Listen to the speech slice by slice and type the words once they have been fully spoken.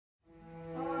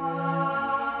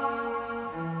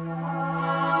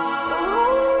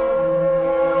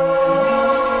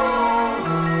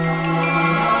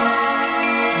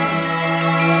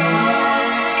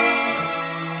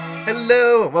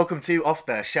welcome to Off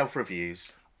the Shelf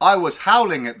Reviews. I was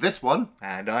howling at this one.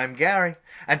 And I'm Gary.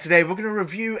 And today we're going to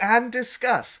review and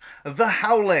discuss The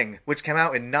Howling, which came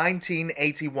out in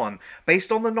 1981,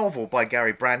 based on the novel by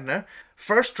Gary Brandner,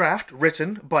 first draft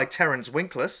written by Terence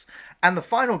Winkless, and the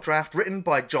final draft written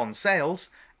by John Sayles,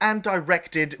 and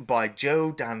directed by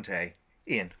Joe Dante.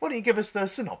 Ian, why don't you give us the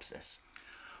synopsis?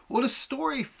 Well, the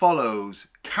story follows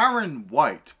Karen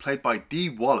White, played by Dee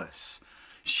Wallace.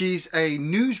 She's a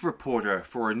news reporter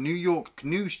for a New York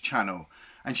news channel,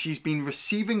 and she's been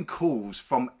receiving calls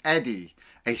from Eddie,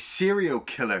 a serial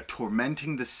killer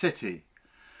tormenting the city.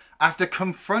 After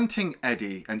confronting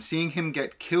Eddie and seeing him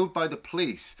get killed by the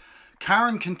police,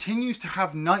 Karen continues to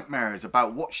have nightmares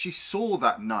about what she saw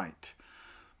that night.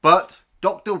 But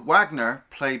Dr. Wagner,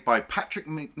 played by Patrick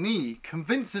Macnee,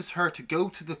 convinces her to go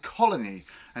to the colony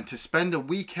and to spend a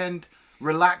weekend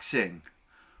relaxing.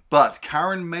 But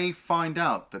Karen may find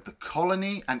out that the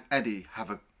colony and Eddie have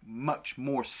a much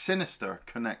more sinister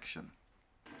connection.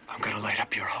 I'm gonna light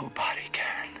up your whole body,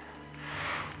 Karen.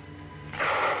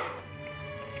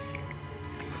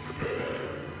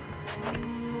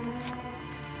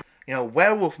 You know,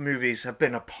 werewolf movies have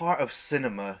been a part of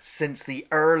cinema since the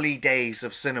early days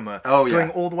of cinema. Oh, yeah. Going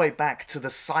all the way back to the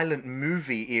silent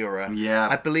movie era. Yeah.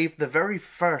 I believe the very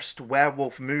first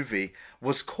werewolf movie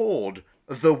was called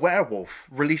The Werewolf,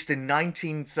 released in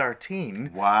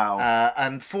 1913. Wow.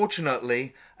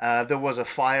 Unfortunately, there was a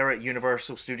fire at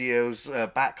Universal Studios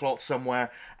backlot somewhere,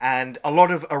 and a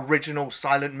lot of original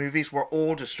silent movies were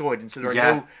all destroyed, and so there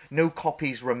are no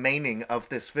copies remaining of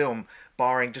this film,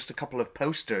 barring just a couple of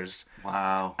posters.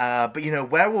 Wow. But, you know,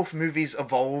 werewolf movies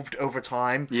evolved over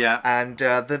time. Yeah. And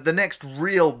the next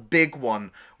real big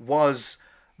one was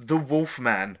The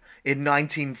Wolfman in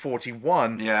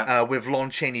 1941, with Lon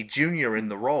Chaney Jr. in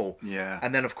the role. Yeah.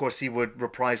 And then, of course, he would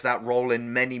reprise that role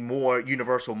in many more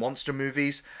Universal monster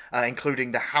movies,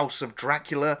 including The House of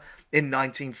Dracula in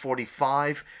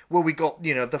 1945, where we got,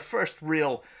 you know, the first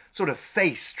real sort of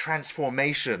face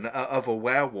transformation of a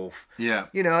werewolf. Yeah.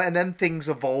 You know, and then things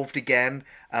evolved again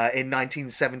in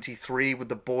 1973 with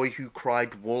The Boy Who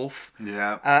Cried Wolf.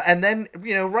 Yeah. And then,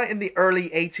 you know, right in the early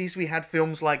 80s, we had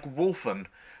films like Wolfen,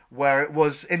 where it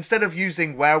was, instead of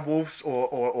using werewolves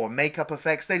or makeup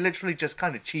effects, they literally just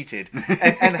kind of cheated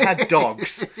and had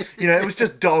dogs. You know, it was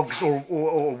just dogs or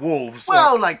wolves.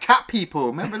 Well, like cat people.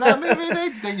 Remember that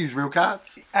movie? They use real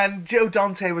cats. And Joe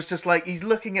Dante was just like, he's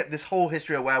looking at this whole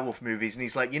history of werewolf movies, and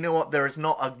he's like, you know what, there is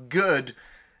not a good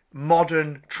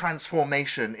modern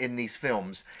transformation in these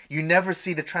films. You never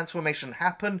see the transformation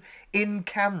happen in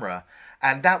camera.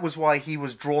 And that was why he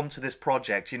was drawn to this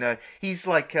project. You know, he's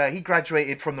like, he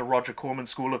graduated from the Roger Corman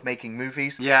School of Making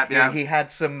Movies. Yeah, You know, he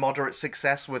had some moderate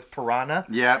success with Piranha.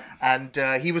 Yeah. And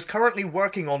he was currently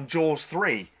working on Jaws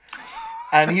 3.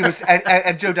 And he was,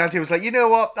 and Joe Dante was like, you know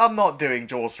what? I'm not doing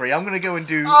Jaws 3. I'm going to go and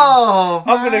do. Oh,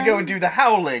 man. I'm going to go and do The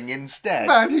Howling instead.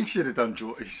 Man, he should have done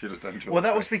Jaws. Well,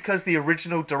 that was because the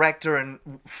original director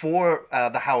for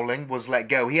The Howling was let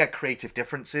go. He had creative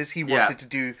differences. He wanted to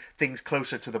do things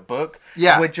closer to the book.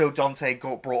 Yeah. When Joe Dante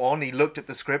got brought on, he looked at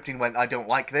the script and went, I don't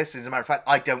like this. As a matter of fact,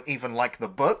 I don't even like the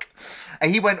book.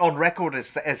 And he went on record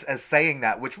as saying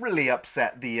that, which really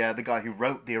upset the guy who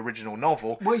wrote the original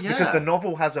novel. Well, yeah. Because the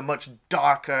novel has a much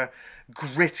darker,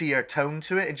 grittier tone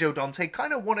to it, and Joe Dante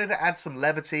kind of wanted to add some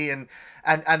levity and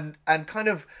kind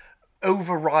of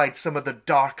override some of the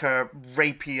darker,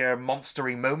 rapier,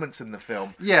 monstery moments in the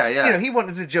film. Yeah. You know, he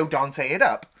wanted to Joe Dante it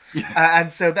up.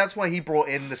 And so that's why he brought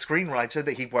in the screenwriter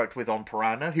that he worked with on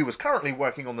Piranha, who was currently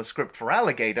working on the script for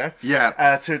Alligator,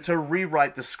 to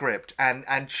rewrite the script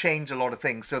and change a lot of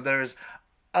things. So there's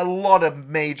a lot of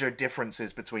major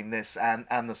differences between this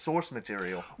and the source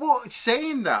material. Well,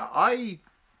 saying that,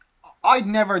 I'd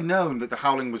never known that The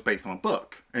Howling was based on a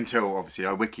book until, obviously,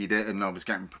 I wikied it and I was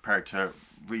getting prepared to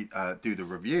do the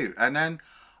review. And then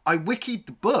I wikied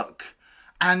the book,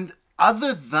 and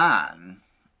other than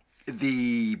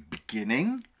the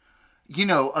beginning, you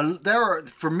know,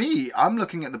 for me, I'm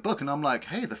looking at the book and I'm like,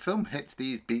 hey, the film hits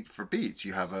these beat for beats.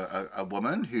 You have a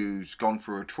woman who's gone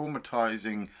through a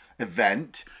traumatizing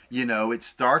event. You know, it's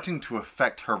starting to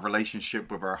affect her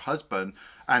relationship with her husband,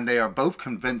 and they are both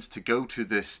convinced to go to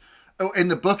this. Oh, in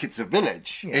the book, it's a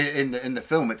village. Yeah. In the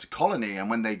film, it's a colony. And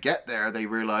when they get there, they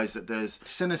realize that there's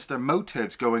sinister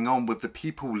motives going on with the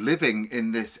people living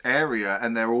in this area,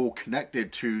 and they're all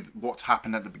connected to what's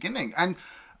happened at the beginning. And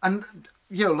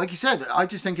you know, like you said, I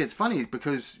just think it's funny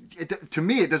because to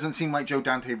me, it doesn't seem like Joe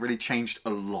Dante really changed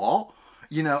a lot.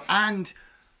 You know, and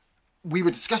we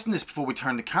were discussing this before we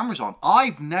turned the cameras on.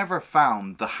 I've never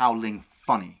found The Howling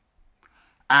funny.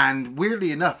 And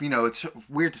weirdly enough, it's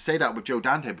weird to say that with Joe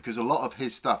Dante because a lot of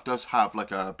his stuff does have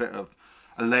like a bit of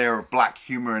a layer of black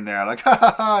humor in there. Like, ha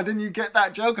ha ha, didn't you get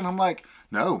that joke? And I'm like,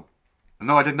 no,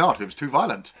 I did not. It was too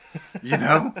violent,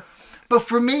 But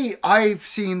for me, I've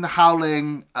seen The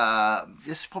Howling.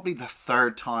 This is probably the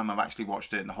third time I've actually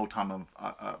watched it in the whole time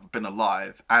I've been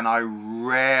alive. And I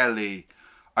rarely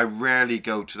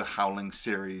go to the Howling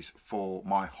series for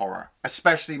my horror,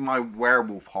 especially my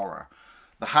werewolf horror.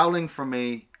 The Howling for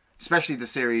me, especially the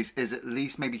series, is at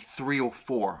least maybe 3 or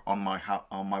 4 on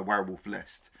my werewolf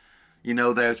list.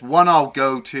 There's one I'll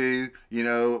go to,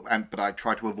 but I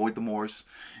try to avoid the moors,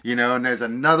 and there's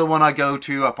another one I go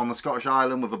to up on the Scottish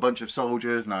Island with a bunch of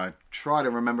soldiers, and I try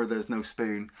to remember there's no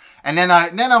spoon, and then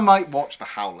I might watch The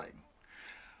Howling.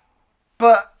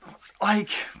 But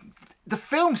like, the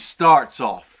film starts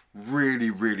off really,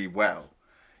 really well.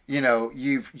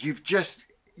 You've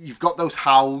got those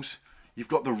howls, you've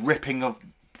got the ripping of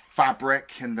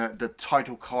fabric and the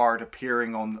title card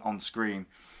appearing on screen.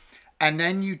 And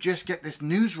then you just get this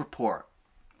news report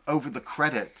over the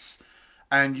credits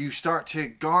and you start to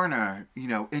garner,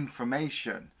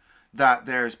 information that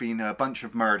there's been a bunch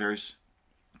of murders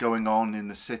going on in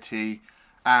the city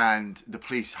and the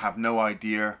police have no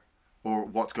idea or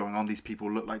what's going on. These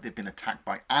people look like they've been attacked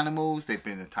by animals, they've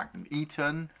been attacked and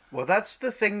eaten. Well, that's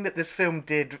the thing that this film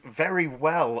did very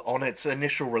well on its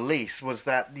initial release, was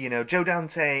that, Joe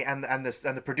Dante and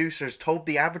the producers told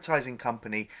the advertising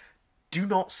company, do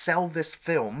not sell this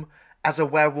film as a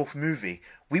werewolf movie.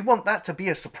 We want that to be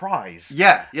a surprise.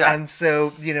 Yeah. And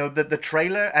so, the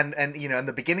trailer and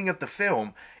the beginning of the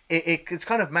film, it's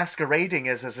kind of masquerading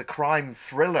as a crime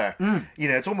thriller.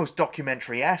 It's almost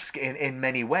documentary-esque in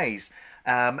many ways.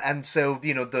 And so,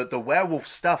 the werewolf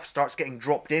stuff starts getting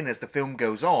dropped in as the film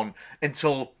goes on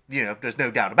until, there's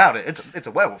no doubt about it. It's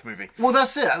a werewolf movie. Well,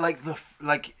 that's it.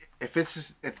 If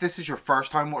this is your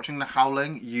first time watching The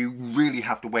Howling, you really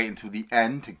have to wait until the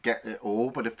end to get it all.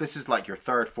 But if this is like your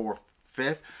third, fourth,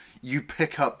 fifth, you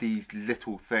pick up these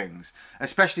little things.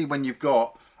 Especially when you've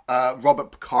got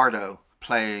Robert Picardo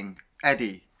playing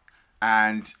Eddie.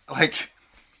 And,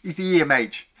 he's the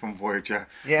EMH from Voyager.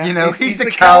 Yeah, he's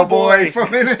the cowboy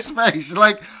from Inner Space.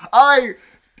 I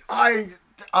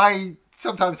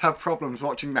sometimes have problems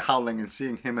watching The Howling and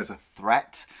seeing him as a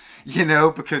threat,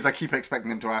 because I keep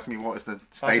expecting him to ask me what is the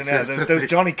status. I don't know, those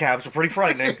Johnny cabs are pretty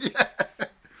frightening. Yeah.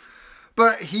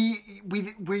 But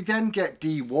we then get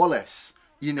Dee Wallace.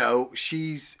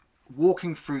 She's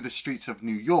walking through the streets of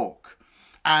New York,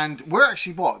 and we're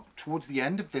actually towards the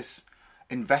end of this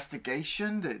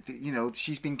investigation that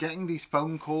she's been getting these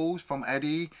phone calls from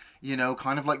Eddie,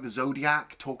 kind of like the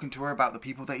Zodiac, talking to her about the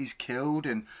people that he's killed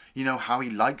and how he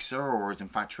likes her or is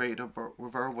infatuated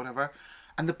with her or whatever.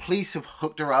 And the police have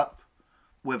hooked her up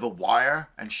with a wire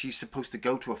and she's supposed to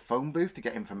go to a phone booth to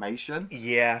get information.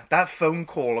 Yeah, that phone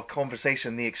call or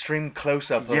conversation, the extreme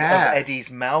close-up of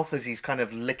Eddie's mouth as he's kind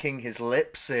of licking his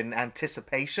lips in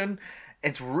anticipation.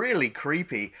 It's really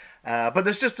creepy. But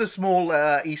there's just a small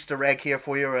Easter egg here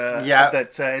for you.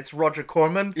 That it's Roger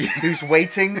Corman who's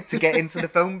waiting to get into the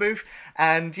phone booth.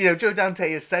 And, Joe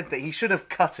Dante has said that he should have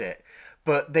cut it.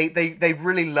 But they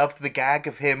really loved the gag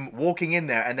of him walking in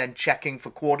there and then checking for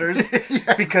quarters.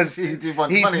 Because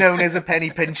he's known as a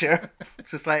penny pincher. It's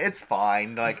just it's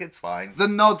fine. It's fine. The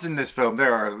nods in this film,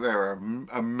 there are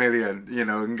a million,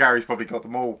 and Gary's probably got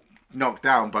them all knocked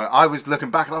down, but I was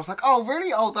looking back and I was like, oh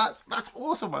really? Oh, that's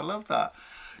awesome. I love that.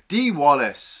 Dee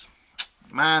Wallace,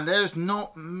 man, there's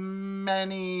not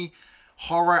many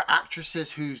horror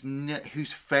actresses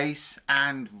whose face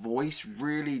and voice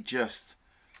really just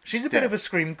she's a bit of a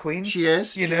scream queen. She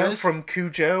is, from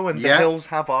Cujo and The Hills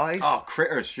Have Eyes. Oh,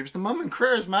 Critters. She was the mum in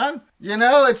Critters, man.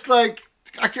 It's like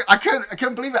I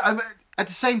couldn't believe it. At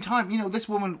the same time, this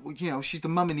woman, she's the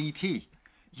mum in E.T.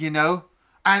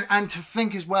 And to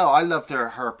think as well, I loved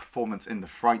her performance in The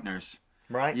Frighteners.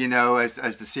 Right.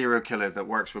 As the serial killer that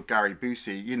works with Gary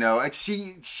Busey.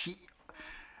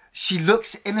 She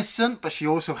looks innocent, but she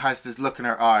also has this look in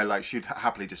her eye like she'd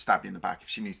happily just stab you in the back if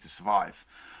she needs to survive.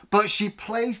 But she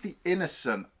plays the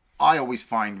innocent, I always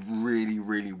find, really,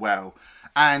 really well.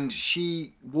 And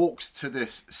she walks to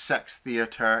this sex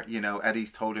theater.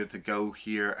 Eddie's told her to go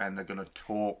here and they're going to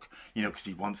talk, because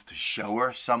he wants to show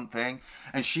her something.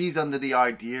 And she's under the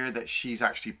idea that she's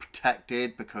actually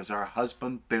protected because her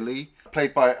husband, Billy,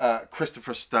 played by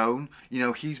Christopher Stone,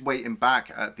 he's waiting back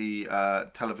at the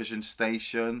television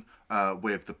station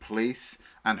with the police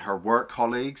and her work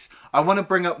colleagues. I want to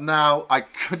bring up now, I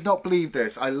could not believe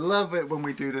this. I love it when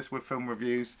we do this with film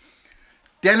reviews.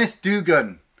 Dennis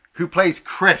Dugan, who plays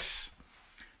Chris.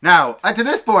 Now, to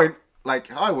this point,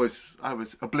 like I was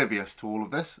oblivious to all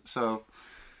of this. So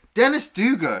Dennis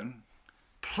Dugan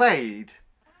played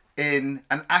in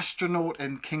An Astronaut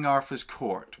in King Arthur's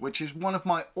Court, which is one of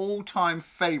my all-time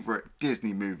favourite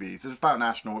Disney movies. It's about an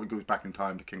astronaut who goes back in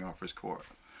time to King Arthur's Court.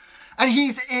 And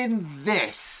he's in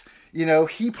this. You know,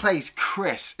 he plays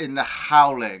Chris in The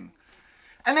Howling.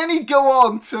 And then he'd go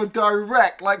on to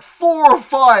direct like 4 or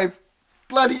 5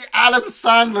 bloody Adam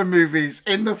Sandler movies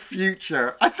in the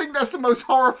future. I think that's the most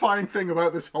horrifying thing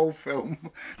about this whole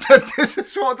film. That this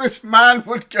is what this man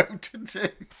would go to do.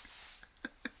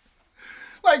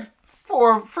 Like 3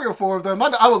 or 4 of them.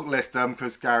 I won't list them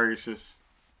because Gary's just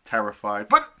terrified.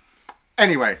 But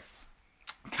anyway,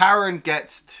 Karen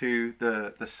gets to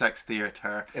the sex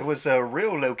theater. It was a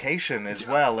real location as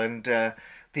well, and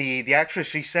the actress,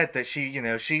 she said that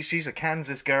she's a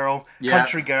Kansas girl,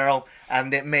 country girl,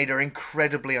 and it made her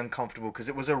incredibly uncomfortable because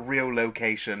it was a real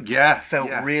location.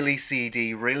 Felt really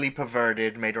seedy, really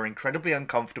perverted, made her incredibly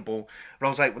uncomfortable. But I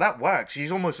was like, well, that works.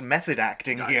 She's almost method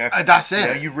acting here. That's it. You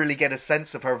know, you really get a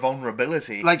sense of her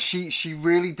vulnerability. Like she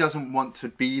really doesn't want to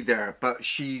be there, but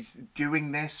she's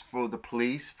doing this for the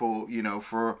police, for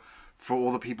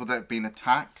all the people that have been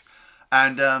attacked,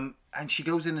 and she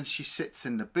goes in and she sits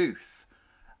in the booth.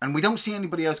 And we don't see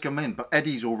anybody else come in, but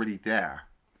Eddie's already there.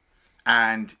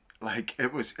 And like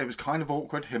it was kind of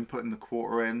awkward, him putting the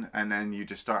quarter in, and then you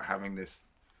just start having this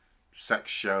sex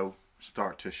show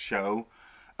start to show.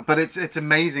 But it's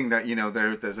amazing that, you know,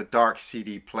 there's a dark,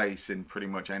 seedy place in pretty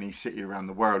much any city around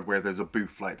the world where there's a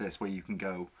booth like this where you can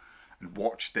go and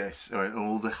watch this, and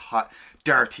all the hot,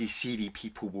 dirty, seedy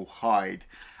people will hide.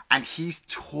 And he's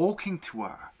talking to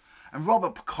her. And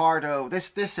Robert Picardo,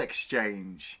 this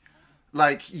exchange.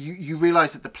 Like, you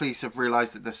realise that the police have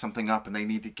realised that there's something up and they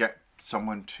need to get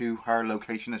someone to her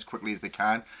location as quickly as they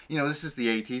can. You know, this is the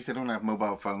 80s. They don't have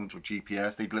mobile phones or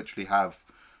GPS. They'd literally have,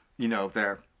 you know,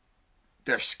 their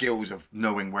skills of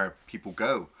knowing where people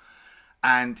go.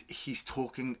 And Eddie's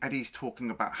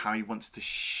talking about how he wants to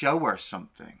show her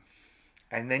something.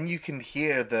 And then you can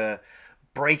hear the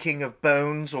breaking of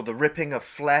bones or the ripping of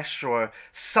flesh or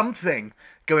something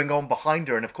going on behind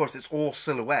her, and of course it's all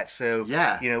silhouette, so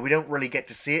you know, we don't really get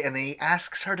to see it. And then he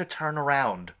asks her to turn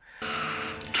around.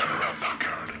 Turn around now,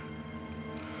 Karen.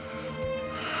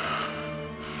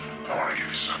 I want to give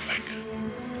you something.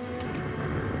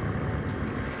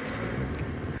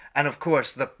 And of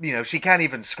course, she can't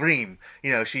even scream.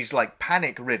 You know, she's like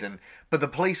panic ridden. But the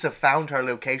police have found her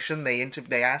location. They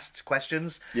asked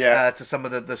questions to some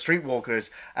of the streetwalkers,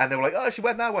 and they were like, "Oh, she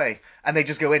went that way," and they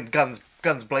just go in, guns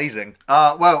blazing.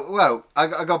 Well, I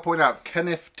got to point out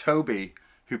Kenneth Tobey,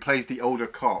 who plays the older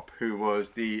cop, who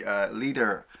was the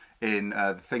leader in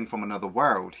The Thing from Another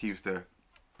World. He was the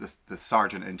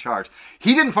sergeant in charge.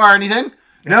 He didn't fire anything.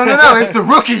 No, it's the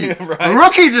rookie. Right. The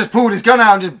rookie just pulled his gun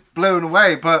out and just blown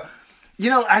away. But, you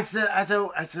know, as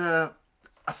a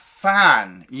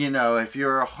fan, you know, if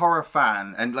you're a horror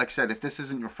fan, and like I said, if this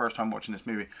isn't your first time watching this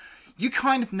movie, you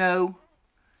kind of know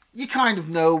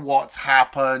what's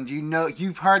happened. You know,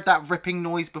 you've heard that ripping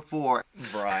noise before.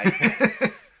 Right.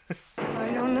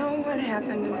 I don't know what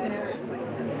happened in there.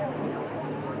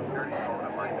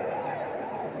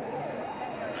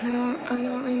 I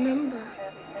don't remember.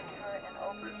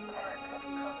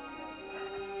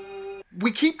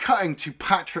 We keep cutting to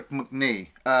Patrick Macnee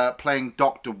playing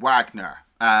Dr. Wagner.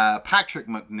 Patrick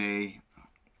Macnee,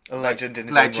 a legend in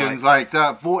his own right. Like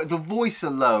the voice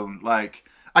alone. Like,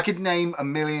 I could name a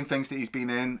million things that he's been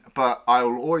in, but I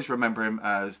will always remember him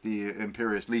as the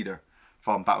Imperious leader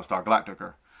from Battlestar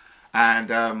Galactica.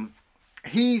 And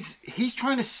he's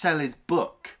trying to sell his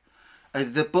book,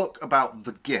 the book about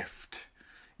the gift,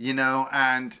 you know,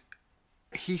 and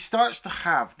he starts to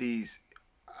have these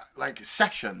like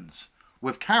sessions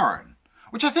with Karen,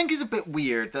 which I think is a bit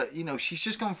weird that, you know, she's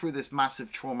just gone through this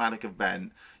massive traumatic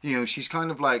event. You know, she's kind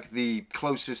of like the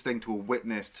closest thing to a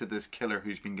witness to this killer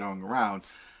who's been going around.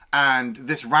 And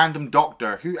this random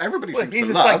doctor who everybody seems to love. He's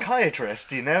a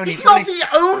psychiatrist, you know. And he's not the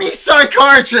only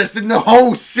psychiatrist in the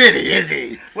whole city, is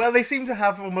he? Well, they seem to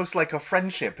have almost like a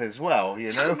friendship as well,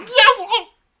 you know. Yeah, well,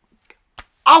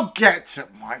 I'll get to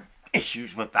my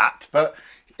issues with that, but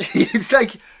it's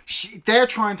like they're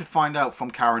trying to find out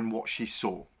from Karen what she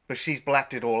saw. But she's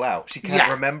blacked it all out. She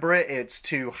can't remember it. It's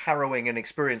too harrowing an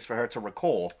experience for her to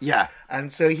recall. Yeah.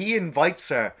 And so he invites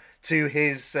her to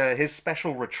his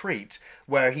special retreat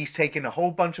where he's taken a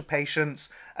whole bunch of patients,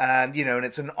 and, you know, and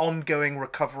it's an ongoing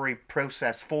recovery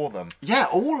process for them. Yeah,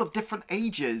 all of different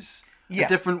ages. Yeah.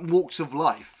 different walks of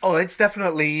life. Oh, it's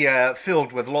definitely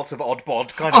filled with lots of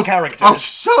odd-bod kind of characters. Oh,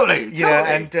 totally. You know,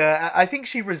 and I think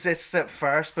she resists at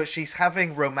first, but she's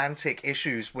having romantic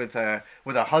issues with her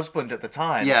husband at the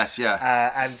time. Yes,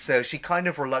 yeah. And so she kind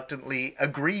of reluctantly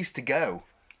agrees to go.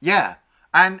 Yeah,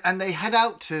 and they head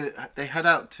out to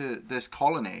this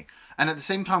colony, and at the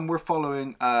same time we're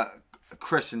following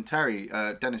Chris and Terry,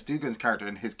 Dennis Dugan's character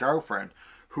and his girlfriend,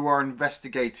 who are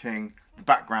investigating the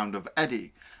background of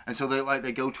Eddie. And so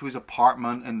they go to his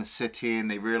apartment in the city, and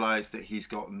they realize that he's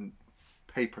gotten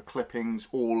paper clippings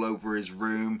all over his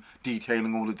room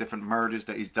detailing all the different murders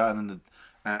that he's done,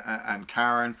 and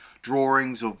Karen,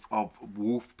 drawings of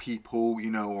wolf people, you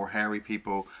know, or hairy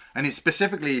people, and he's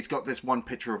got this one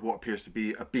picture of what appears to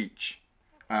be a beach,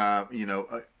 you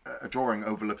know, a drawing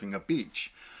overlooking a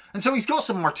beach. And so he's got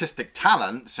some artistic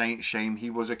talent. Shame he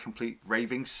was a complete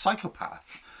raving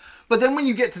psychopath. But then when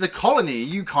you get to the colony,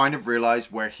 you kind of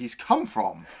realize where he's come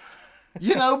from.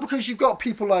 You know, because you've got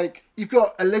people like... You've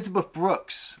got Elizabeth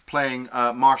Brooks playing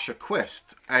Marcia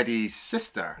Quist, Eddie's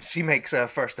sister. She makes her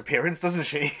first appearance, doesn't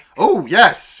she? Oh,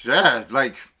 yes. Yeah,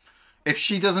 like... If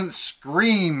she doesn't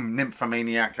scream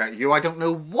nymphomaniac at you, I don't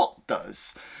know what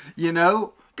does. You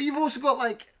know? But you've also got,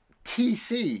 like,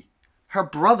 TC, her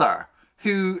brother,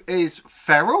 who is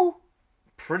feral.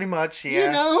 Pretty much, yeah.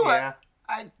 You know? Yeah.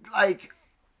 I like...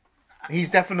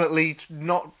 He's definitely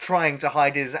not trying to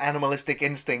hide his animalistic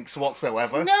instincts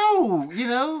whatsoever. No, you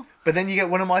know. But then you get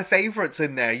one of my favourites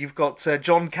in there. You've got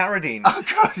John Carradine, Oh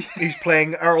God, who's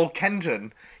playing Earl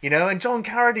Kenton. You know, and John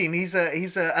Carradine, he's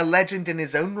a legend in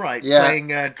his own right, Yeah. playing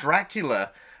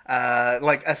Dracula,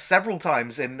 several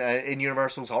times in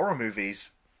Universal's horror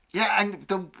movies. yeah, and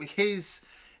his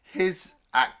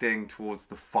acting towards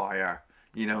the fire,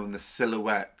 you know, and the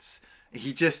silhouettes.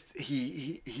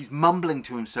 He's mumbling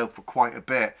to himself for quite a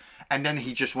bit, and then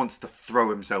he just wants to throw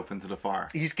himself into the fire.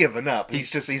 He's given up.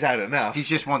 He's had enough. He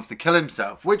just wants to kill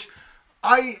himself, which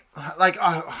I'll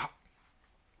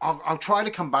try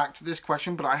to come back to this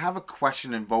question, but I have a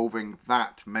question involving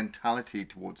that mentality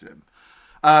towards him.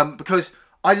 Because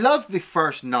I love the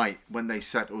first night when they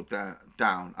settled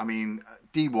down. I mean,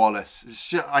 Dee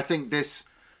Wallace, I think this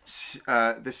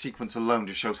sequence alone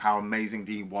just shows how amazing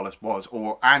Dee Wallace was,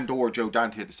 or Joe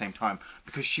Dante at the same time,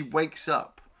 because she wakes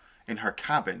up in her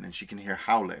cabin and she can hear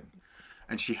howling,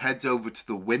 and she heads over to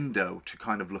the window to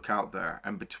kind of look out there,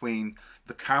 and between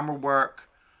the camera work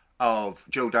of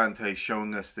Joe Dante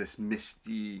showing us this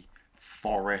misty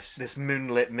forest, this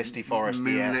moonlit misty forest,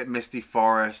 misty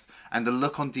forest, and the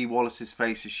look on Dee Wallace's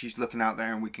face as she's looking out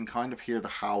there, and we can kind of hear the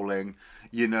howling,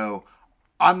 you know.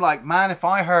 I'm like, man, if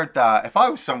I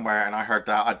was somewhere and I heard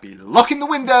that, I'd be locking the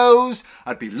windows,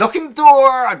 I'd be locking the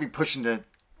door, I'd be pushing the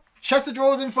chest of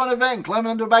drawers in front of it and climbing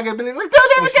under a bag and being like,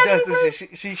 don't ever get me.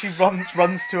 She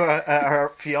runs to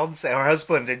her fiance, her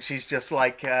husband, and she's just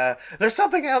like, there's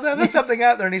something out there,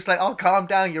 and he's like, oh, calm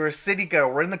down, you're a city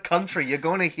girl, we're in the country, you're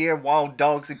going to hear wild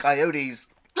dogs and coyotes.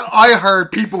 I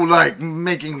heard people like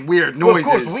making weird noises.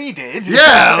 Well, of course we did.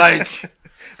 Yeah, like...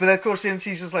 But then, of course, then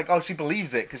she's just like, oh, she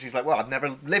believes it, because she's like, well, I've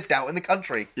never lived out in the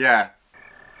country. Yeah.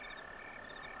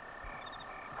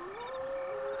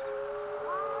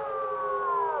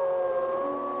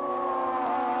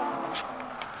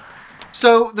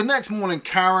 So, the next morning,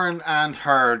 Karen and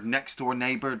her next-door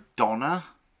neighbour, Donna,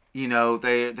 you know,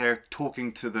 they're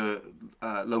talking to the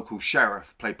local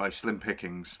sheriff, played by Slim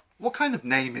Pickens. What kind of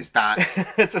name is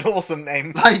that? It's an awesome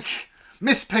name. Like...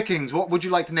 Miss Pickens, what would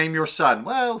you like to name your son?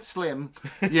 Well, Slim,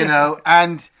 you know,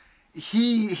 and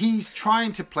he's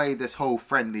trying to play this whole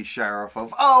friendly sheriff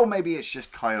of, oh, maybe it's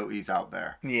just coyotes out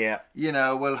there. Yeah. You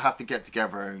know, we'll have to get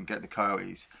together and get the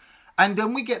coyotes. And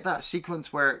then we get that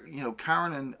sequence where, you know,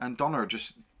 Karen and Donna are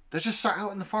they're just sat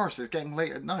out in the forest. It's getting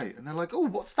late at night. And they're like, oh,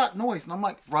 what's that noise? And I'm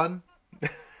like, run.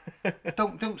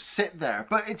 Don't sit there.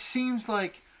 But it seems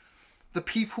like the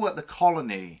people at the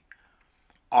colony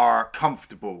are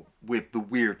comfortable with the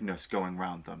weirdness going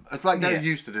around them. It's like they're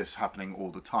used to this happening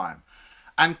all the time.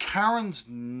 And Karen's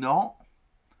not,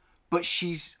 but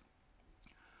she's...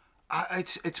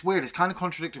 It's weird. It's kind of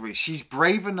contradictory. She's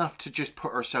brave enough to just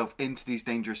put herself into these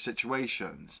dangerous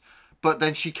situations, but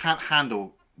then she can't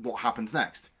handle what happens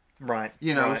next. Right.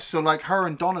 You know, right. So like her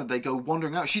and Donna, they go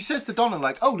wandering out. She says to Donna,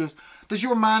 like, oh, does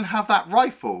your man have that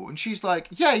rifle? And she's like,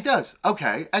 yeah, he does.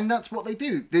 Okay. And that's what they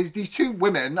do. These two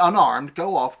women, unarmed,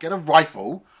 go off, get a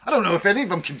rifle. I don't know if any of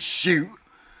them can shoot.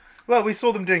 Well, we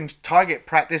saw them doing target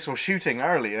practice or shooting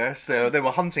earlier, so they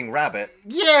were hunting rabbit.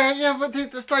 Yeah, but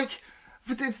it's like,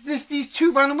 these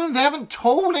two random women, they haven't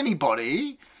told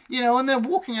anybody. You know, and they're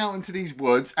walking out into these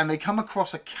woods, and they come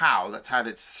across a cow that's had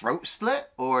its throat slit,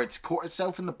 or it's caught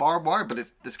itself in the barbed wire, but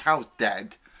this cow's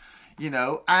dead. You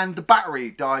know, and the battery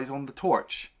dies on the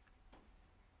torch.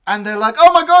 And they're like,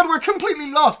 oh my god, we're completely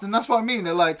lost. And that's what I mean.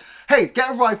 They're like, hey, get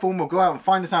a rifle and we'll go out and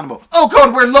find this animal. Oh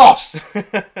god, we're lost!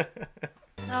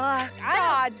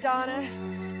 God, Donna.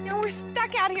 You know, we're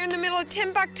stuck out here in the middle of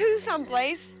Timbuktu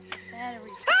someplace.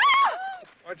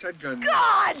 What's that gun?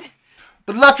 God!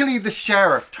 But luckily the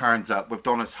sheriff turns up with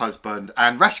Donna's husband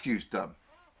and rescues them.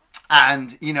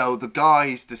 And, you know, the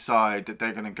guys decide that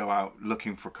they're going to go out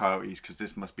looking for coyotes because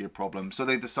this must be a problem. So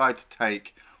they decide to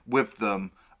take with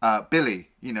them Billy,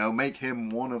 you know, make him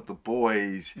one of the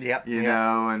boys, you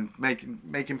know, and make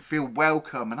him feel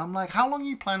welcome. And I'm like, how long are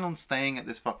you planning on staying at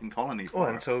this fucking colony for? Well,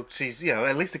 until she's, you know,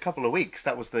 at least a couple of weeks.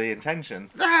 That was the intention.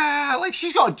 Like,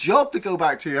 she's got a job to go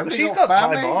back to. Well, she's got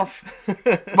time off.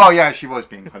 Well, yeah, she was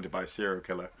being hunted by a serial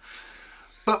killer.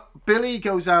 But Billy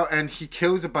goes out and he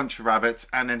kills a bunch of rabbits,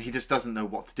 and then he just doesn't know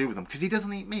what to do with them because he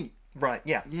doesn't eat meat. Right,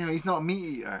 yeah. You know, he's not a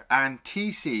meat eater. And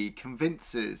TC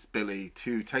convinces Billy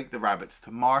to take the rabbits to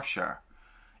Marsha.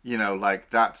 You know, like,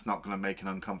 that's not going to make an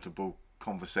uncomfortable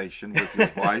conversation with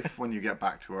your wife when you get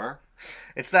back to her.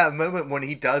 It's that moment when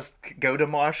he does go to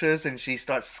Marsha's and she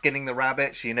starts skinning the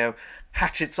rabbit. She, you know,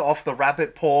 hatchets off the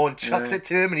rabbit paw and chucks it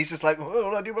to him, and he's just like, what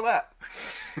do I do with that?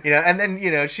 You know, and then,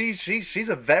 you know, she's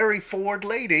a very forward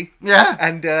lady. Yeah.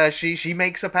 And she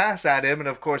makes a pass at him, and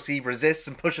of course he resists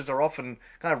and pushes her off and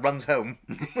kind of runs home.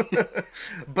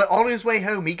 But on his way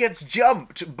home, he gets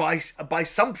jumped by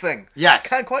something. Yes.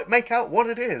 Can't quite make out what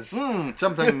it is.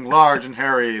 Something large and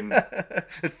hairy and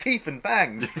It's teeth and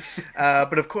fangs.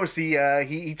 But of course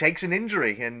he takes an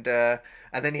injury, and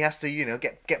then he has to, you know,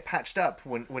 get patched up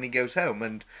when he goes home,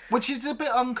 and which is a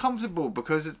bit uncomfortable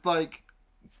because it's like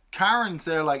Karen's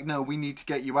there like, no, we need to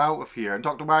get you out of here, and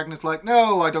Dr. Wagner's like,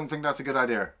 no, I don't think that's a good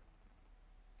idea.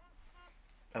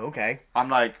 Okay. I'm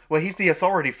like, well, he's the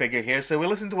authority figure here, so we'll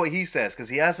listen to what he says, because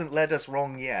he hasn't led us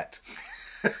wrong yet.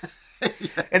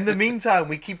 Yeah. In the meantime,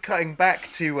 we keep cutting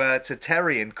back to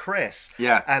Terry and Chris.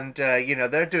 Yeah. And you know,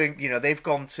 they're doing, you know, they've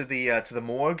gone to the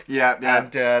morgue. Yeah.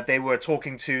 And they were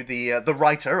talking to the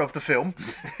writer of the film.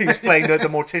 He's playing the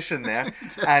mortician there,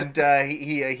 and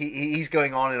he's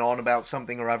going on and on about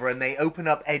something or other, and they open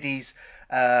up Eddie's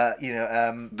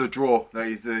the drawer.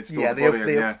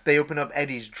 They open up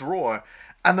Eddie's drawer.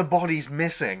 And the body's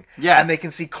missing. Yeah. And they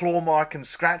can see claw mark and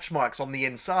scratch marks on the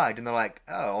inside. And they're like,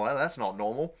 oh, well, that's not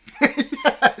normal.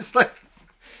 Yeah, it's like...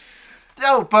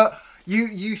 No, but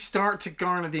you start to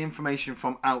garner the information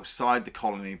from outside the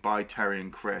colony by Terry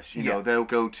and Chris. You know, they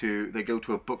go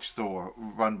to a bookstore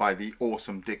run by the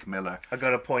awesome Dick Miller. I got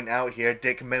to point out here,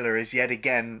 Dick Miller is yet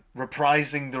again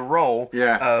reprising the role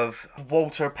of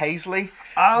Walter Paisley.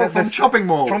 Oh, from Chopping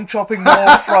Mall. From Chopping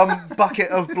Mall, from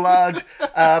Bucket of Blood.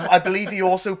 I believe he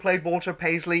also played Walter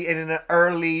Paisley in an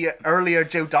earlier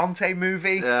Joe Dante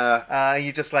movie. Yeah.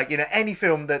 You just like, you know, any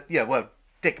film that,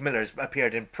 Dick Miller's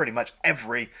appeared in pretty much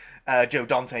every Joe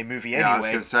Dante movie anyway. Yeah, I was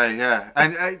going to say, yeah.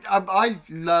 And I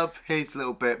love his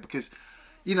little bit because,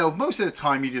 you know, most of the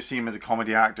time you just see him as a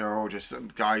comedy actor or just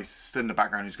some guy stood in the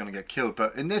background who's going to get killed.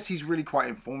 But in this, he's really quite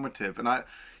informative. And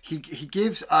he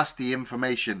gives us the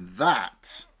information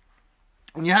that,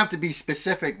 and you have to be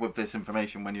specific with this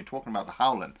information when you're talking about the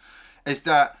Howling, is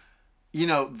that, you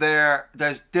know,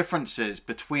 there's differences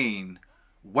between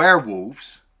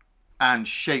werewolves and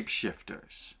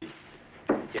shapeshifters.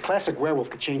 Your classic werewolf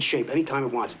could change shape any time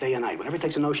it wants, day or night, whenever it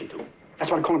takes a notion to.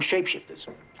 That's why I call them shapeshifters.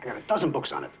 I got a dozen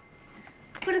books on it.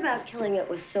 What about killing it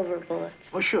with silver bullets?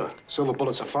 Oh, sure. Silver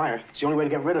bullets are fire. It's the only way to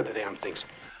get rid of the damn things.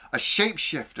 A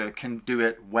shapeshifter can do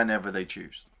it whenever they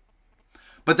choose.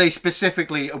 But they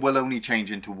specifically will only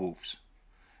change into wolves.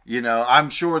 You know,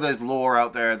 I'm sure there's lore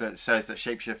out there that says that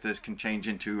shapeshifters can change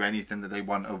into anything that they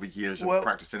want over years of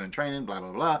practicing and training, blah,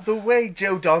 blah, blah. The way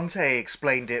Joe Dante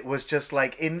explained it was just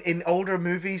like in older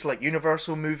movies, like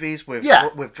Universal movies with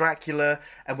Dracula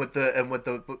and with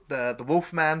the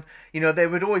Wolfman, you know, they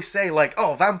would always say like,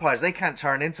 oh, vampires, they can't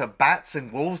turn into bats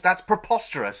and wolves. That's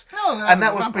preposterous. No, and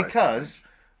that was because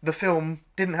the film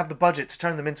didn't have the budget to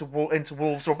turn them into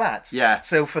wolves or bats. Yeah.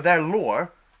 So for their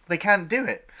lore, they can't do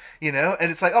it. You know, and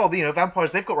it's like, oh, you know,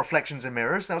 vampires, they've got reflections in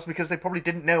mirrors. That was because they probably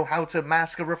didn't know how to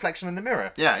mask a reflection in the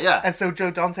mirror. Yeah. And so Joe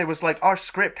Dante was like, our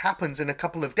script happens in a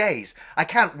couple of days. I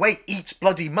can't wait each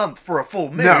bloody month for a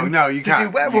full moon you to can't. do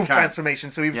werewolf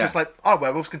transformation. So he was just like, our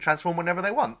werewolves can transform whenever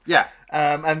they want. Yeah.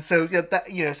 And so,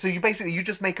 so you basically, you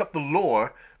just make up the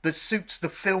lore that suits the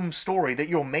film story that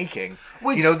you're making.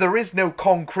 Which- You know, there is no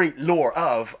concrete lore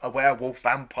of a werewolf,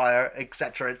 vampire,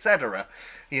 etc., etc.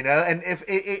 You know, and if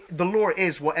the lore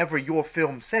is whatever your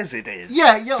film says it is,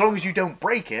 Yeah, yeah. as long as you don't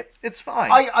break it, it's fine.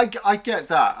 I get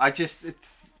that.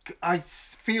 I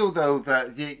feel though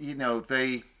that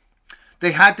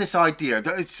they had this idea,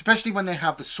 especially when they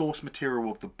have the source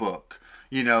material of the book.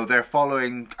 You know, they're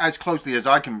following as closely as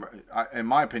I can, in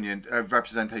my opinion, a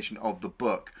representation of the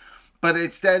book. But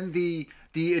it's then the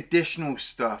additional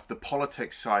stuff, the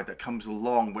politics side that comes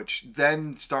along, which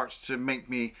then starts to make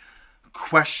me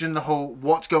question the whole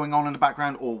what's going on in the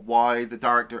background, or why the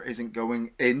director isn't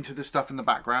going into the stuff in the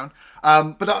background.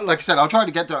 But like I said, I'll try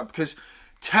to get to it, because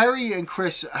Terry and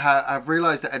Chris have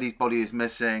realized that Eddie's body is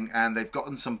missing, and they've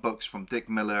gotten some books from Dick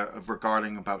Miller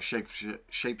regarding about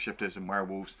shapeshifters and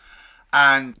werewolves.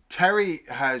 And Terry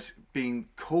has been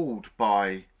called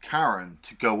by Karen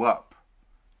to go up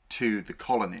to the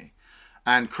colony,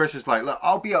 and Chris is like, look,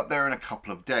 I'll be up there in a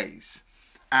couple of days.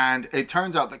 And it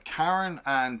turns out that Karen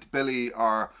and Billy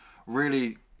are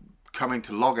really coming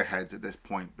to loggerheads at this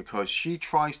point, because she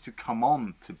tries to come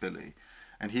on to Billy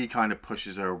and he kind of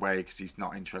pushes her away because he's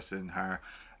not interested in her.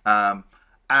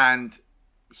 And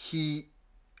he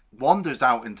wanders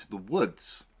out into the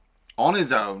woods on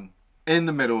his own in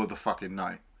the middle of the fucking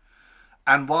night.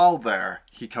 And while there,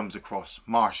 he comes across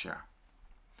Marcia.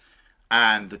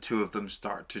 And the two of them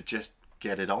start to just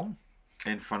get it on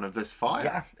in front of this fire.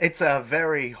 Yeah, it's a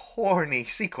very horny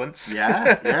sequence.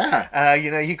 Yeah, yeah.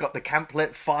 You know, you've got the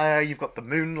camp-lit fire, you've got the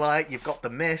moonlight, you've got the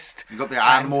mist. You've got the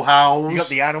animal howls. You got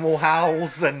the animal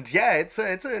howls, and yeah, it's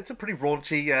a pretty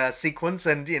raunchy sequence,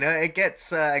 and you know, it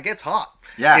gets hot.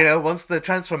 Yeah. You know, once the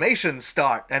transformations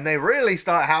start, and they really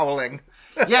start howling.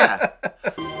 Yeah.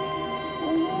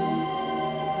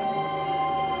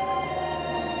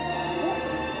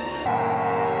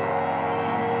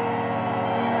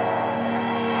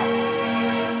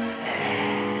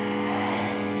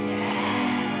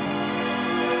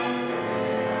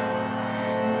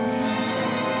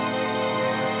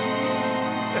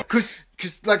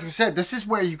 Because, like I said, this is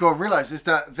where you got to realize is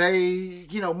that they,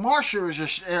 you know, Marcia is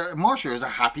a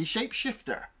happy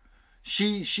shapeshifter.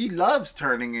 She loves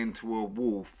turning into a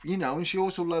wolf, you know, and she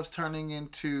also loves turning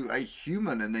into a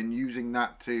human and then using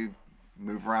that to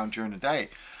move around during the day.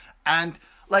 And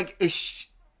like,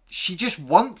 she just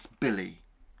wants Billy.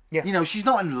 Yeah. You know, she's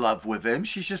not in love with him.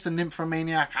 She's just a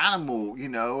nymphomaniac animal, you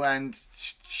know, and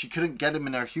she couldn't get him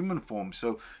in her human form.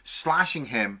 So slashing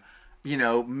him, you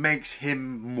know,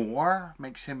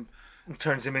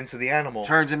 turns him into the animal.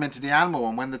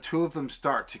 And when the two of them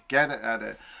start to get at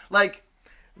it, like,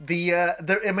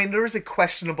 there is a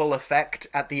questionable effect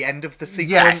at the end of the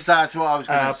sequence. Yes, that's what I was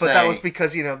going to say. But that was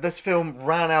because, you know, this film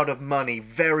ran out of money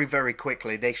very, very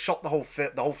quickly. They shot the whole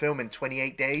film in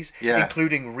 28 days,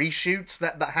 including reshoots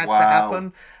that had to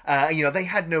happen. You know, they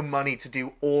had no money to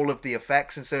do all of the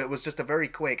effects, and so it was just a very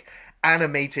quick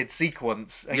animated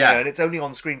sequence. You know, and it's only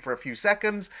on screen for a few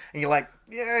seconds, and you're like,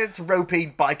 yeah, it's ropey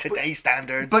by today's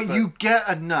standards. But you get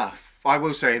enough. I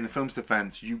will say, in the film's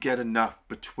defense, you get enough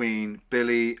between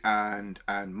Billy and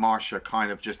Marcia kind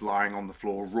of just lying on the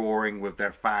floor, roaring with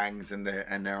their fangs and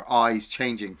their eyes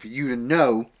changing, for you to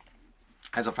know,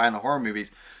 as a fan of horror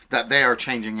movies, that they are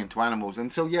changing into animals.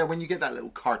 And so, yeah, when you get that little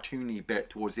cartoony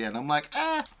bit towards the end, I'm like,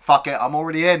 fuck it, I'm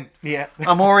already in. Yeah.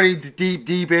 I'm already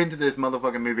deep into this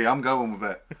motherfucking movie. I'm going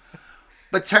with it.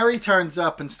 But Terry turns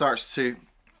up and starts to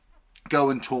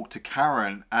go and talk to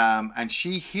Karen, and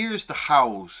she hears the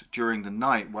howls during the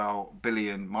night while Billy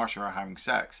and Marcia are having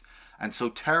sex. And so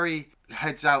Terry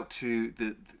heads out to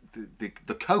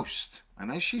the coast,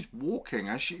 and as she's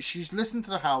walking, she's listened to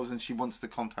the howls and she wants to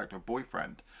contact her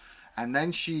boyfriend, and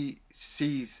then she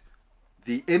sees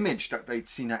the image that they'd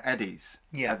seen at Eddie's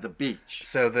at the beach.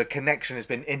 So the connection has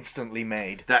been instantly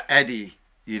made. That Eddie,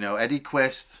 you know, Eddie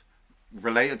Quist,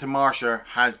 related to Marcia,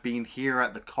 has been here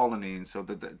at the colony, and so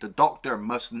the doctor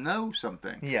must know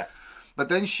something. Yeah. But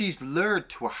then she's lured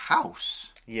to a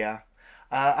house. Yeah.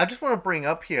 I just want to bring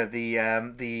up here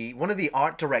the one of the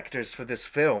art directors for this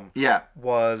film. Yeah.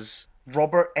 Was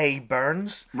Robert A.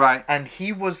 Burns. Right. And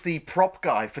he was the prop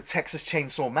guy for Texas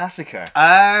Chainsaw Massacre.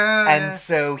 And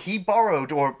so he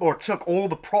borrowed or took all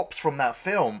the props from that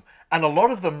film, and a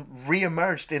lot of them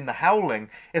re-emerged in the Howling,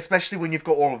 especially when you've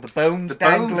got all of the bones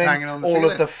dangling, hanging on the all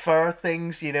ceiling. of the fur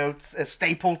things, you know,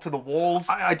 stapled to the walls.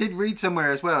 I did read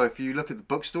somewhere as well, if you look at the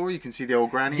bookstore, you can see the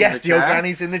old granny Yes, in the the chair. old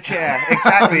granny's in the chair.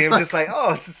 Exactly. I'm just like,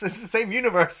 oh, it's the same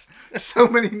universe. So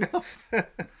many notes.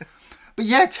 But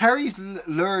yeah, Terry's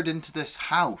lured into this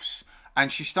house,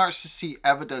 and she starts to see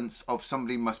evidence of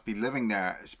somebody must be living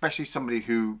there, especially somebody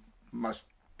who must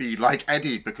be like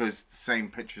Eddie because the same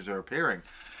pictures are appearing.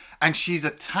 And she's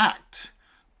attacked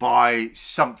by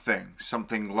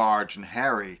something large and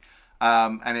hairy.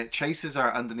 And it chases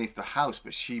her underneath the house,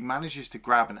 but she manages to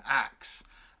grab an axe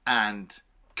and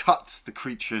cuts the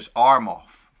creature's arm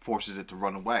off, forces it to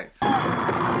run away.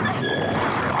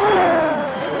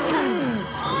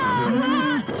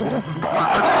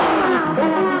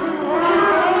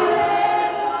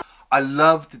 I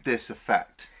loved this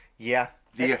effect. Yeah.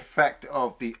 The effect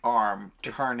of the arm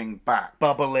turning back.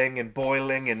 Bubbling and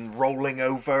boiling and rolling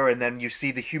over, and then you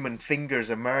see the human fingers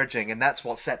emerging, and that's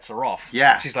what sets her off.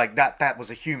 Yeah. She's like, that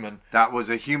was a human. That was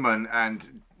a human,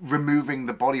 and removing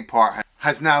the body part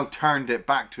has now turned it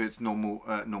back to its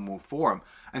normal form.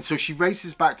 And so she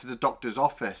races back to the doctor's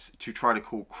office to try to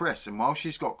call Chris. And while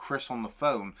she's got Chris on the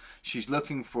phone, she's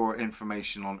looking for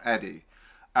information on Eddie.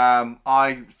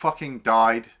 I fucking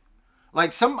died.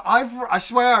 Like I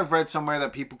swear I've read somewhere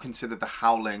that people consider the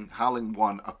Howling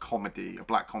 1 a comedy, a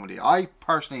black comedy. I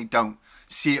personally don't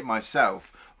see it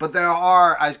myself, but there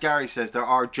are, as Gary says, there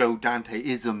are Joe Dante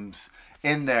isms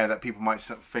in there that people might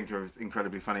think are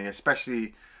incredibly funny,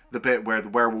 especially the bit where the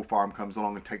werewolf arm comes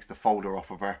along and takes the folder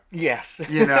off of her. Yes.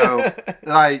 You know,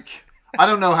 like, I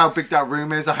don't know how big that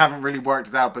room is. I haven't really worked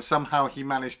it out, but somehow he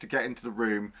managed to get into the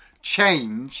room,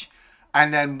 change,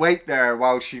 and then wait there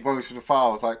while she goes through the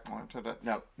files. Like, oh,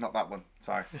 no, not that one.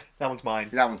 Sorry. That one's mine.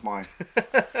 That one's mine.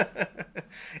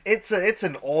 It's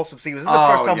an awesome scene. This is the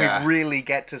first time yeah. we really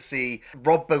get to see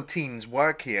Rob Bottin's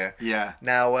work here. Yeah.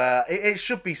 Now, it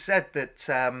should be said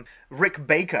that Rick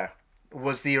Baker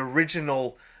was the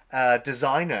original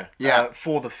designer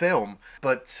for the film,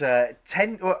 but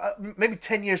maybe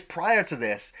 10 years prior to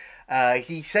this,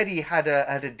 he said he had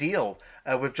a deal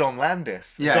with John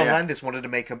Landis. John Landis wanted to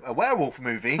make a werewolf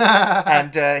movie,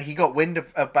 and he got wind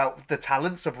about the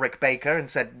talents of Rick Baker and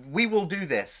said, "We will do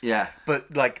this." Yeah.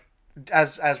 But like,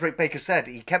 as Rick Baker said,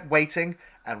 he kept waiting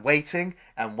and waiting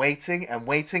and waiting and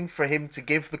waiting for him to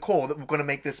give the call that we're going to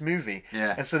make this movie.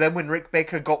 Yeah. And so then when Rick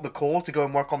Baker got the call to go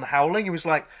and work on The Howling, he was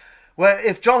like, well,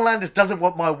 if John Landis doesn't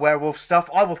want my werewolf stuff,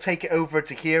 I will take it over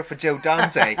to here for Joe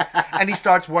Dante. And he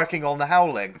starts working on The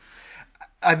Howling.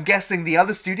 I'm guessing the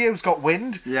other studios got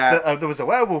wind that there was a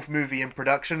werewolf movie in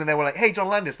production, and they were like, hey, John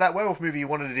Landis, that werewolf movie you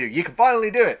wanted to do, you can finally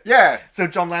do it. Yeah. So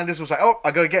John Landis was like, oh, I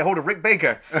got to get hold of Rick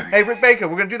Baker. Hey, Rick Baker,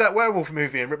 we're going to do that werewolf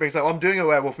movie. And Rick Baker's like, oh, I'm doing a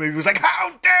werewolf movie. He was like,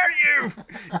 how dare you?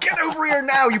 Get over here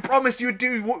now. You promised you would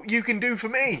do what you can do for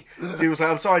me. So he was like,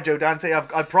 I'm sorry, Joe Dante.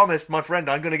 I promised my friend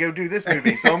I'm going to go do this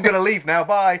movie, so I'm going to leave now.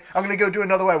 Bye. I'm going to go do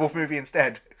another werewolf movie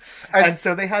instead. And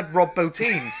so they had Rob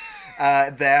Bottin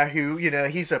there, who, you know,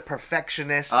 he's a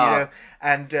perfectionist, you know,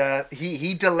 and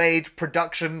he delayed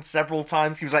production several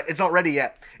times. He was like, it's not ready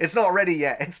yet. It's not ready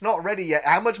yet. It's not ready yet.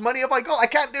 How much money have I got? I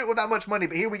can't do it with that much money,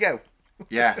 but here we go.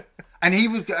 Yeah. And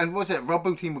Rob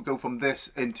Bottin would go from this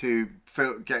into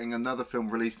getting another film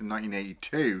released in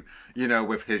 1982, you know,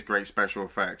 with his great special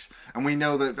effects. And we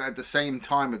know that at the same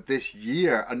time of this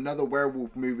year, another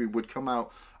werewolf movie would come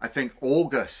out, I think,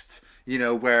 August, you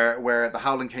know, where The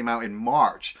Howling came out in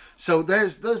March. So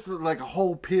there's like a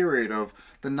whole period of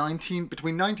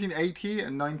between 1980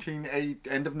 and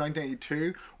end of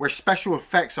 1982, where special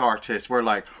effects artists were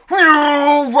like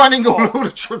running all over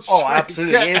the church. Oh,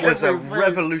 absolutely! It was a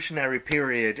revolutionary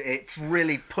period. It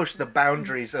really pushed the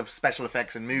boundaries of special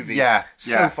effects in movies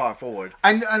so far forward.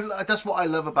 And that's what I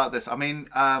love about this. I mean,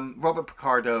 Robert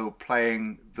Picardo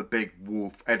playing the big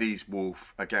wolf, Eddie's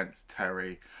wolf against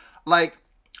Terry. Like,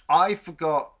 I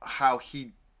forgot how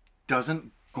he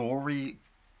doesn't gorily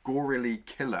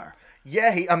kill her.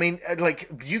 Yeah,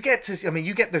 you get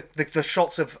the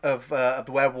shots of the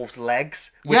werewolf's legs,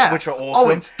 which are awesome. Oh,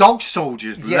 it's Dog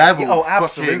Soldiers level. Oh,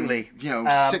 absolutely. Fucking, you know,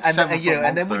 6-7 foot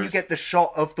and then when you get the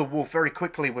shot of the wolf very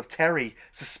quickly with Terry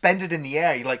suspended in the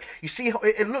air, you see how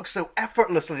it looks so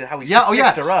effortlessly how he's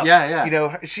picked her up. Yeah. You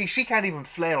know, she can't even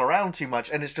flail around too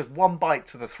much, and it's just one bite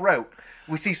to the throat.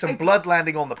 We see some blood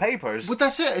landing on the papers. But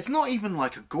that's it. It's not even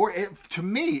like a gore. To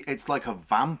me, it's like a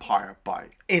vampire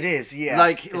bite. It is, yeah.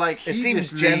 Like it he seems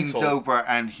just gentle. leans over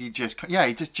and he just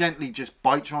gently just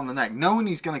bites her on the neck, knowing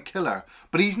he's going to kill her.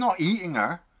 But he's not eating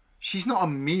her. She's not a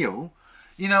meal.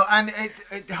 You know, and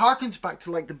it harkens back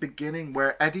to like the beginning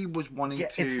where Eddie was wanting to...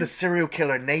 It's the serial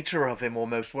killer nature of him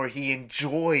almost, where he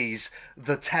enjoys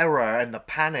the terror and the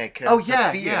panic and the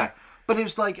fear. Yeah. But it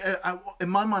was like, in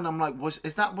my mind, I'm like,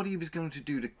 is that what he was going to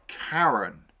do to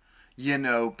Karen? You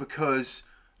know, because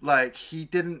like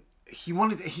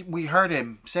we heard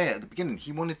him say it at the beginning.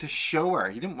 He wanted to show her.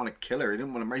 He didn't want to kill her. He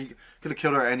didn't want to. He could have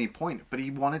killed her at any point, but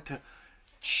he wanted to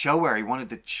show her. He wanted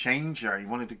to change her. He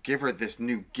wanted to give her this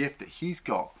new gift that he's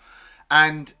got.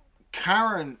 And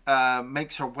Karen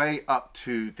makes her way up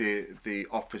to the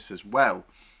office as well,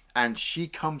 and she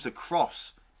comes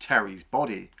across Terry's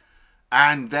body,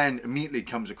 and then immediately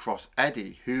comes across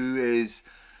Eddie, who is,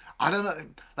 I don't know,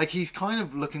 like he's kind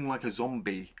of looking like a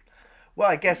zombie. Well,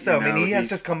 I guess so. You I mean, know, he has he's-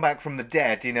 just come back from the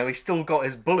dead. You know, he's still got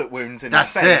his bullet wounds in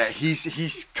That's his face. it.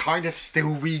 He's kind of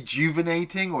still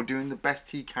rejuvenating or doing the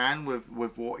best he can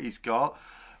with what he's got.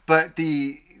 But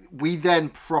we then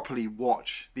properly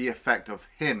watch the effect of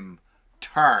him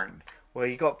turn. Well,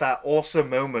 you got that awesome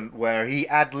moment where he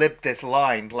ad-libbed this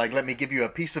line, like, "Let me give you a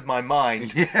piece of my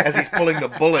mind," as he's pulling the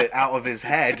bullet out of his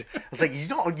head. I was like, you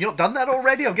not done that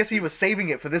already? I guess he was saving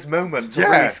it for this moment to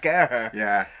really scare her.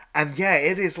 Yeah. And yeah,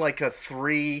 it is like a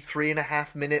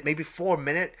 3.5 minute, maybe 4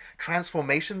 minute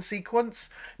transformation sequence.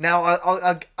 Now,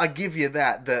 I'll give you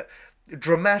that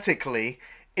dramatically,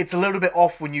 it's a little bit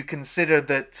off when you consider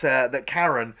that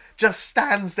Karen just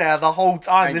stands there the whole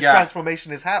time this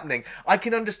transformation is happening. I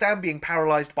can understand being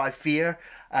paralyzed by fear,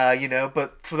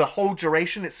 but for the whole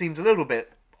duration, it seems a little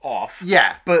bit off.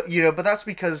 Yeah. But that's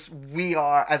because we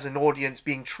are, as an audience,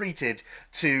 being treated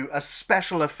to a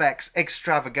special effects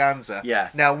extravaganza. Yeah.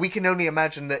 Now, we can only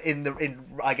imagine that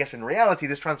in reality,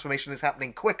 this transformation is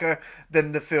happening quicker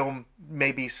than the film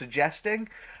may be suggesting.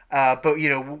 But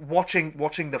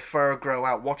watching the fur grow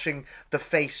out, watching the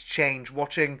face change,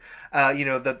 watching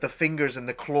the fingers and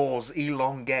the claws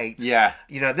elongate. Yeah.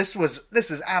 This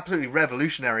is absolutely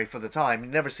revolutionary for the time.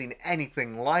 You've never seen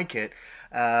anything like it.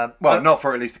 Not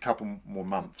for at least a couple more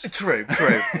months. True. But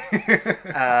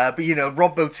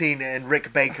Rob Bottin and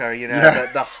Rick Baker,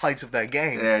 the height of their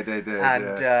game. Yeah, they did.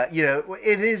 And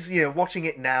it is, watching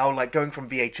it now, like going from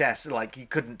VHS, like you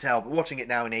couldn't tell, but watching it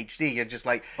now in HD, you're just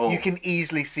like, you can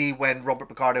easily see when Robert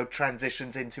Picardo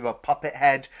transitions into a puppet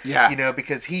head. Yeah.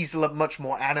 Because he's much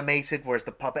more animated, whereas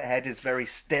the puppet head is very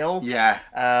still. Yeah.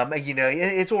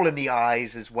 It's all in the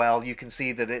eyes as well. You can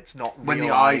see that it's not real When the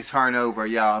eyes turn over,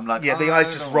 I'm like, the eyes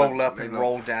just roll up and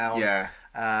roll down. Yeah.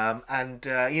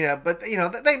 But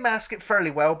they mask it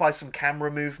fairly well by some camera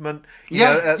movement.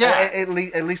 At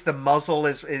least the muzzle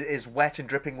is wet and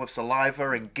dripping with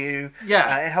saliva and goo.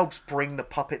 Yeah. It helps bring the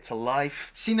puppet to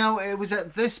life. See, now, it was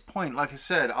at this point, like I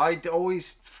said, I'd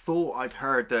always thought I'd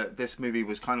heard that this movie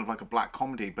was kind of like a black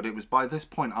comedy, but it was by this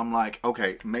point I'm like,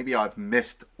 okay, maybe I've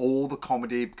missed all the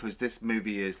comedy because this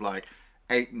movie is like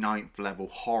 8th, 9th level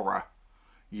horror.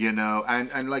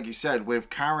 And like you said, with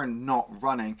Karen not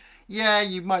running,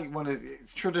 you might want to,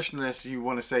 traditionalists, you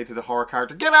want to say to the horror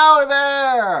character, get out of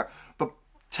there! But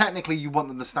technically you want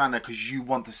them to stand there because you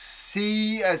want to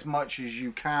see as much as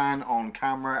you can on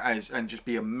camera and just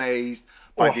be amazed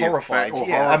by Or the horrified. effect,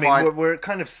 or horrified. I mean, horrified. we're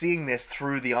kind of seeing this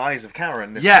through the eyes of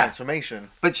Karen, this transformation.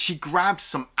 But she grabs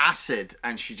some acid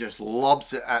and she just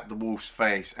lobs it at the wolf's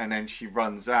face, and then she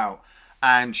runs out,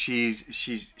 and she's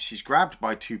grabbed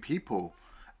by two people.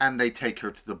 And they take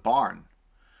her to the barn.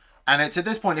 And it's at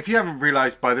this point, if you haven't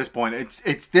realized by this point,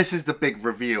 this is the big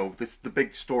reveal. This is the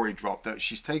big story drop, that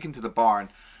she's taken to the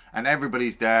barn and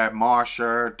everybody's there.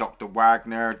 Marsha, Dr.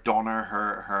 Wagner, Donna,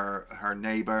 her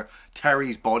neighbor.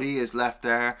 Terry's body is left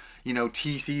there.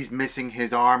 TC's missing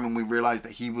his arm, and we realize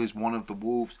that he was one of the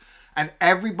wolves. And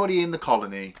everybody in the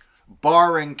colony,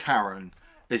 barring Karen,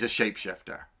 is a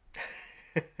shapeshifter.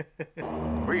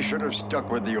 We should have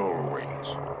stuck with the old ways.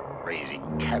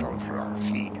 Raising cattle for our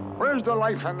feed. Where's the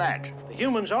life in that? The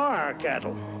humans are our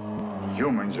cattle.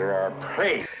 Humans are our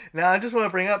prey. Now, I just want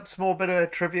to bring up a small bit of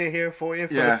trivia here for you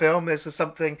for the film. This is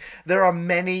something... There are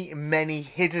many, many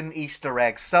hidden Easter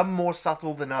eggs, some more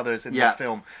subtle than others in this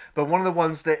film. But one of the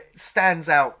ones that stands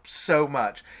out so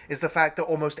much is the fact that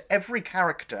almost every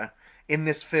character in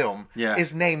this film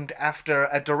is named after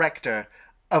a director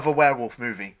of a werewolf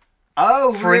movie.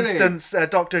 Oh, For instance,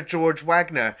 Dr. George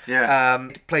Wagner,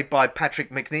 played by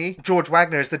Patrick Macnee. George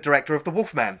Wagner is the director of The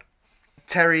Wolfman.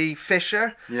 Terry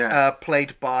Fisher,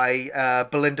 played by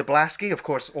Belinda Blasky, of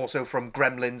course, also from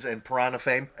Gremlins and Piranha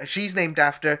fame. She's named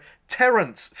after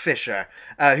Terence Fisher,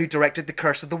 who directed The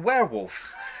Curse of the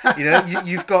Werewolf.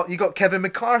 You've got Kevin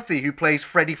McCarthy, who plays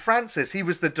Freddie Francis. He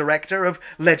was the director of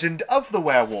Legend of the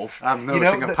Werewolf. I'm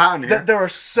noticing a pattern here. There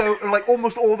are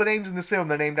almost all the names in this film,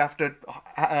 they're named after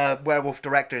werewolf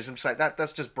directors. I'm just like,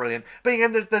 that's just brilliant. But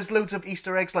again, there's loads of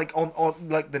Easter eggs, like on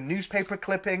like the newspaper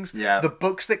clippings, the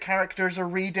books that characters are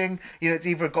reading. It's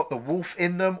either got the wolf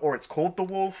in them or it's called The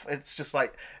Wolf. It's just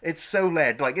like, it's so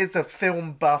led. Like, it's a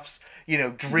film buff's,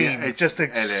 dream just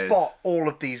to spot all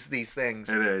of these things.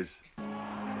 It is.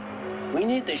 We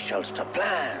need this shelter to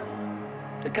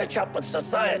plan, to catch up with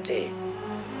society.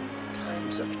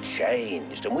 Times have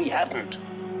changed, and we haven't.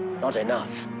 Not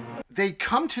enough. they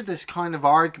come to this kind of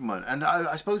argument, and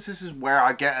I suppose this is where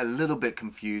I get a little bit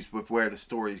confused with where the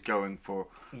story is going for.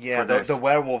 Yeah, for the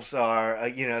werewolves are,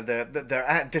 they're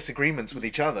at disagreements with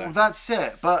each other. Well, that's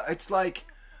it. But it's like,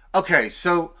 okay,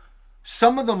 so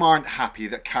some of them aren't happy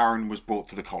that Karen was brought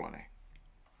to the colony.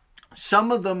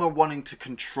 Some of them are wanting to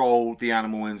control the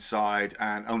animal inside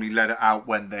and only let it out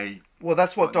when they... Well,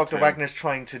 that's what Dr. Wagner's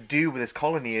trying to do with his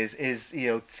colony is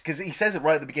because he says it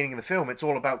right at the beginning of the film. It's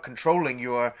all about controlling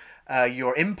your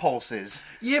impulses.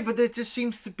 Yeah, but there just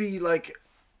seems to be like...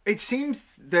 It seems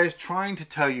they're trying to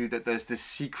tell you that there's this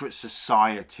secret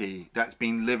society that's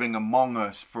been living among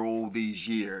us for all these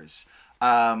years.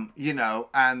 And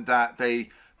that they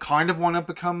kind of want to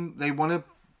become... They want to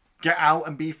get out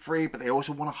and be free, but they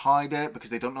also want to hide it because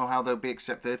they don't know how they'll be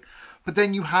accepted. But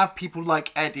then you have people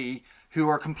like Eddie who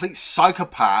are complete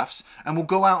psychopaths and will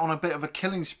go out on a bit of a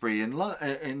killing spree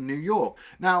in New York.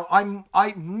 Now,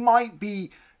 I might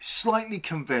be slightly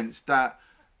convinced that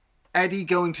Eddie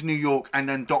going to New York and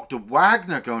then Dr.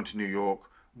 Wagner going to New York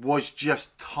was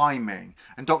just timing,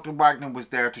 and Dr. Wagner was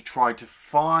there to try to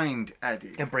find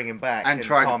Eddie and bring him back and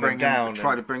try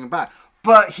to bring him back.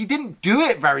 But he didn't do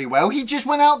it very well. He just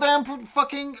went out there and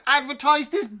fucking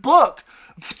advertised this book.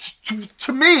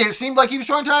 To me, it seemed like he was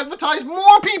trying to advertise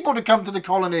more people to come to the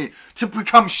colony to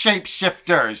become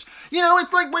shapeshifters.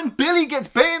 It's like when Billy gets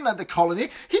bitten at the colony,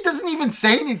 he doesn't even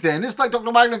say anything. It's like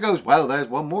Dr. Wagner goes, well, there's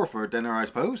one more for dinner, I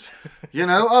suppose.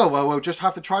 Oh, well, we'll just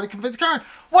have to try to convince Karen.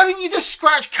 Why didn't you just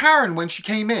scratch Karen when she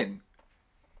came in?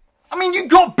 I mean, you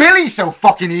got Billy so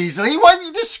fucking easily. Why didn't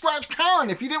you just scratch Karen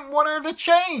if you didn't want her to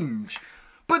change?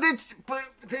 But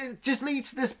it just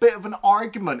leads to this bit of an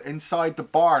argument inside the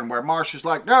barn where Marsha's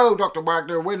like, no, Dr.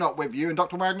 Wagner, we're not with you. And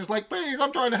Dr. Wagner's like, please,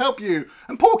 I'm trying to help you.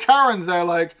 And poor Karen's there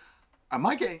like, am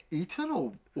I getting eaten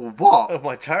or what? Am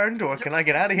I turned or can I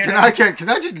get out of here? Can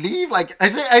I just leave? Like,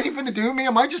 is it anything to do with me?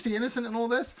 Am I just the innocent in all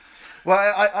this? Well,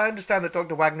 I understand that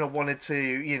Dr. Wagner wanted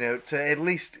to, to at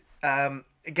least...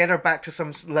 get her back to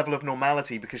some level of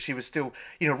normality because she was still,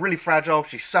 really fragile.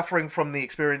 She's suffering from the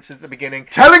experiences at the beginning.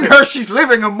 Telling her she's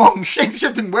living among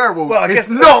shape-shifting werewolves is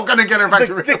not going to get her back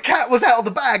to reality. The cat was out of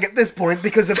the bag at this point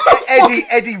because of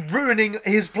Eddie ruining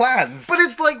his plans. But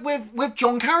it's like with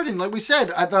John Carradine, like we said,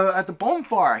 at the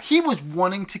bonfire. He was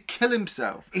wanting to kill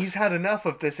himself. He's had enough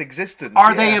of this existence.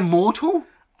 Are they immortal?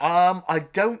 I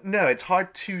don't know. It's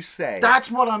hard to say.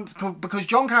 That's what because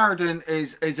John Carradine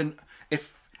is an...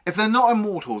 If they're not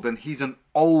immortal, then he's an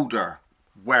older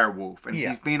werewolf. And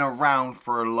he's been around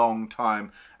for a long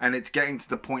time. And it's getting to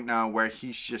the point now where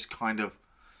he's just kind of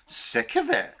sick of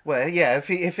it. Well, yeah,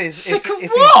 if You're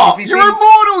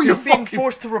he's being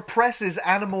forced to repress his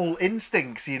animal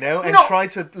instincts, and try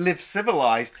to live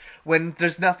civilized when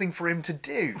there's nothing for him to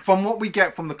do. From what we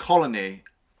get from the colony,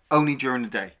 only during the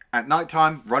day. At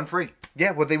nighttime, run free.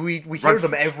 Yeah, well, we hear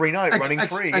them every night running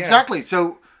free. Yeah. Exactly.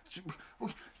 So...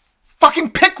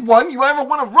 Fucking pick one. You either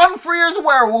want to run free as a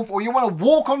werewolf or you want to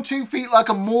walk on 2 feet like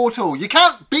a mortal. You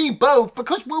can't be both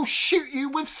because we'll shoot you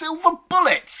with silver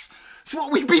bullets. It's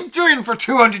what we've been doing for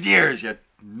 200 years, you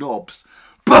knobs.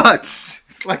 But,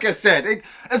 like I said,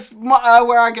 it's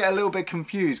where I get a little bit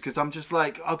confused because I'm just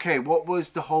like, okay, what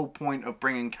was the whole point of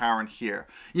bringing Karen here?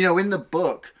 In the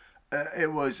book...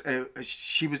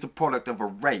 she was the product of a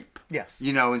rape. Yes.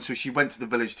 And so she went to the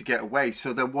village to get away.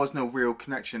 So there was no real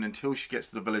connection until she gets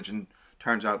to the village and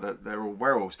turns out that they're all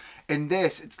werewolves. In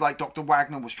this, it's like Dr.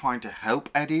 Wagner was trying to help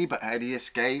Eddie, but Eddie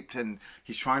escaped. And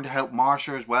he's trying to help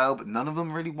Marsha as well, but none of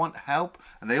them really want help.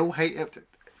 And they all hate it.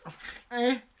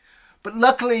 But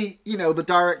luckily, the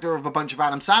director of a bunch of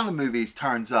Adam Sandler movies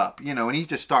turns up, and he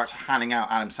just starts handing out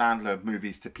Adam Sandler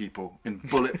movies to people in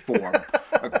bullet form.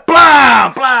 Like,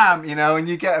 blam, blam, and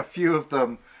you get a few of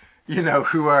them,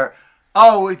 who are,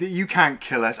 oh, you can't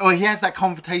kill us. Oh, he has that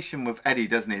confrontation with Eddie,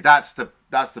 doesn't he? That's the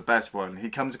best one.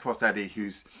 He comes across Eddie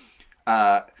who's,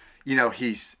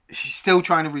 he's still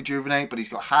trying to rejuvenate, but he's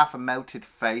got half a melted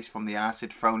face from the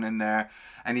acid thrown in there.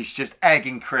 And he's just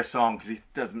egging Chris on because he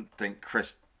doesn't think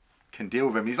Chris can deal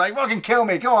with him. He's like, fucking kill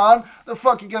me, go on. What the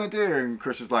fuck are you going to do? And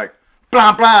Chris is like,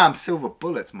 blam, blam, silver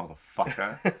bullets,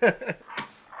 motherfucker.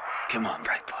 Come on,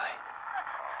 bright boy.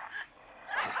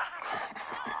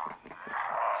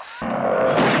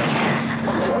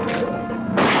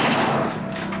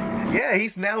 Yeah,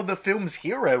 he's now the film's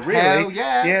hero, really. Hell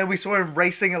yeah. Yeah, we saw him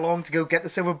racing along to go get the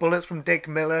silver bullets from Dick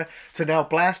Miller, to now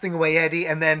blasting away Eddie,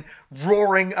 and then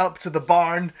roaring up to the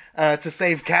barn to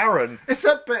save Karen. It's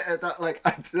that bit that,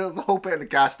 the whole bit at the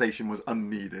gas station was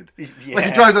unneeded. Yeah. Like,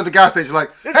 he drives out the gas station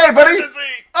like, It's hey, buddy, emergency!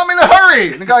 I'm in a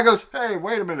hurry. And the guy goes, hey,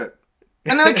 wait a minute.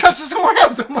 And then he cusses somewhere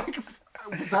else. I'm like,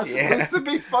 Is that supposed to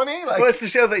be funny? Like, well, it's to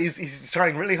show that he's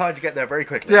trying really hard to get there very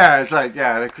quickly. yeah, it's like,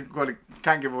 they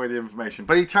can't give away the information.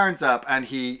 But he turns up and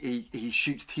he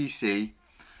shoots TC.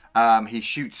 He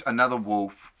shoots another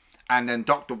wolf. And then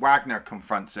Dr. Wagner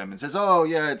confronts him and says, oh,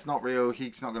 yeah, it's not real.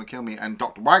 He's not going to kill me. And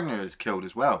Dr. Wagner is killed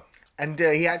as well. And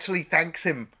he actually thanks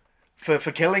him for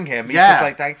killing him. He's Yeah. just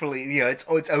like, thankfully, it's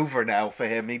over now for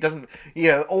him. He doesn't,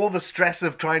 all the stress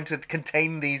of trying to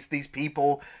contain these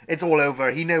people, it's all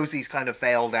over. He knows he's kind of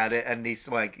failed at it, and he's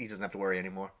like, he doesn't have to worry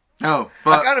anymore. Oh,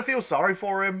 but I kind of feel sorry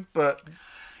for him, but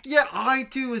yeah, I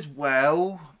do as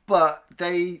well. But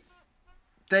they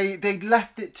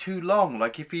left it too long.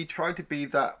 Like, if he tried to be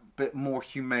that bit more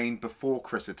humane before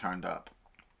Chris had turned up,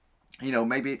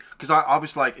 maybe because I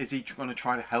was like, is he going to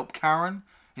try to help Karen?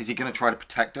 Is he going to try to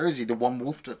protect her? Is he the one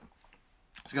wolf that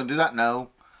is going to do that? No.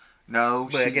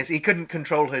 But I guess he couldn't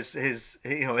control his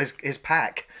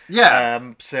pack.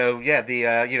 Yeah. So yeah,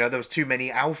 there was too many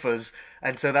alphas,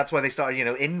 and so that's why they started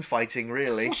infighting.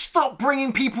 Really. Well, stop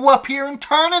bringing people up here and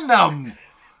turning them.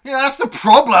 That's the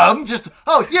problem. Just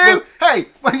hey,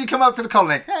 when you come up to the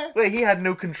colony. Well, he had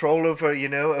no control over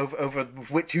over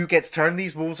who gets turned.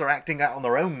 These wolves are acting out on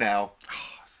their own now.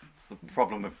 The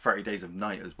problem with 30 Days of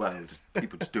Night as well.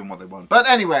 People just doing what they want. But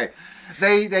anyway,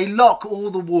 they lock all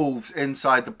the wolves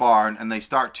inside the barn and they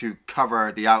start to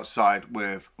cover the outside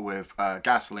with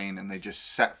gasoline, and they just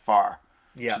set fire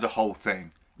to the whole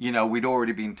thing. We'd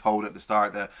already been told at the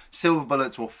start that silver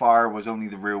bullets or fire was only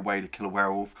the real way to kill a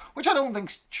werewolf, which I don't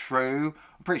think's true.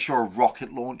 I'm pretty sure a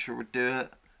rocket launcher would do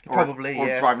it. Probably, or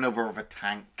yeah. driving over with a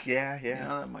tank. Yeah.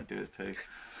 That might do it too.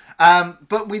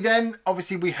 But we then,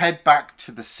 obviously, we head back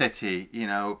to the city.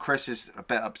 Chris is a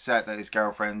bit upset that his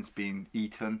girlfriend's been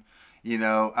eaten,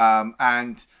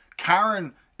 and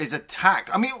Karen is attacked.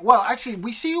 I mean, well, actually,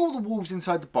 we see all the wolves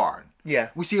inside the barn. Yeah.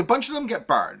 We see a bunch of them get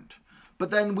burned,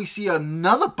 but then we see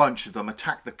another bunch of them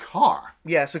attack the car.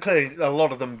 Yeah, so clearly a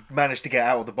lot of them managed to get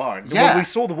out of the barn. Yeah. Well, we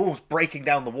saw the wolves breaking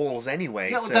down the walls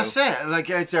anyway. Yeah, well, so... that's it. Like,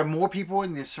 is there more people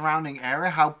in the surrounding area?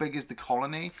 How big is the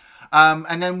colony?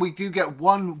 And then we do get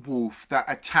one wolf that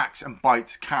attacks and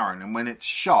bites Karen. And when it's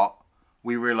shot,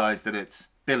 we realise that it's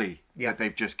Billy that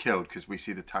they've just killed, because we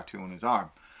see the tattoo on his arm.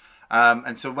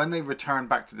 And so when they return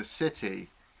back to the city,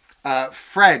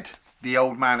 Fred, the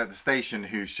old man at the station,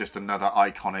 who's just another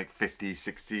iconic 50s,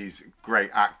 60s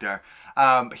great actor,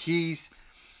 he's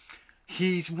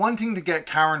wanting to get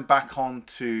Karen back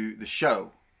onto the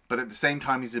show. But at the same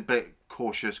time, he's a bit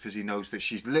cautious because he knows that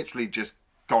she's literally just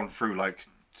gone through, like,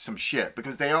 some shit,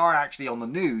 because they are actually on the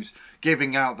news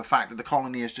giving out the fact that the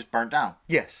colony is just burnt down.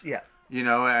 Yes, yeah.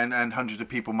 And hundreds of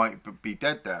people might be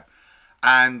dead there.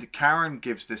 And Karen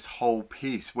gives this whole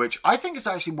piece, which I think is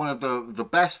actually one of the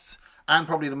best and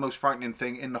probably the most frightening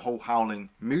thing in the whole Howling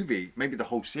movie, maybe the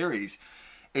whole series,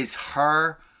 is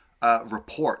her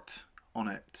report on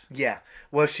it. Yeah.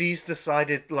 Well, she's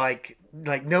decided, like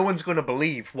no one's going to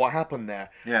believe what happened there.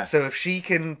 Yeah. So if she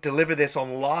can deliver this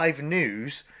on live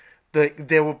news,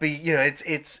 there will be,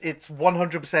 it's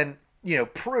 100%,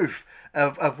 proof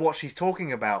of what she's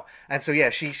talking about. And so, yeah,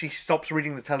 she stops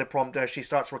reading the teleprompter. She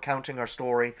starts recounting her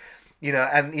story,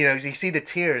 and, you see the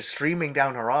tears streaming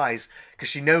down her eyes because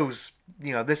she knows,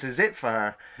 this is it for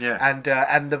her. Yeah.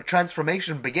 And the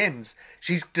transformation begins.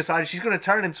 She's decided she's going to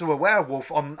turn into a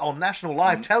werewolf on national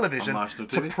live television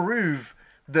to prove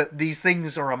that these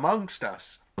things are amongst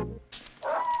us.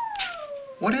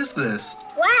 What is this?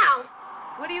 Wow!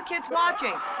 What are you kids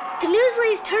watching? The news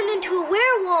lady's turned into a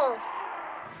werewolf.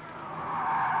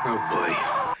 Oh, boy.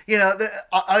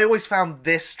 I always found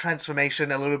this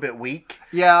transformation a little bit weak.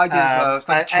 Yeah, I did. It's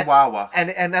like a chihuahua.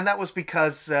 And that was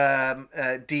because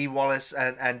Dee Wallace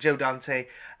and Joe Dante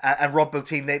and Rob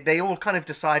Bottin, they all kind of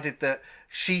decided that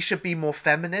she should be more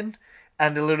feminine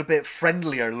and a little bit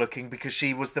friendlier looking because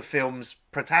she was the film's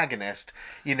protagonist,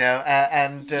 so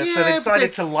they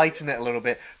decided to lighten it a little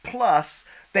bit. Plus,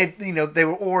 they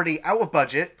were already out of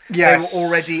budget. Yes. They were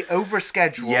already over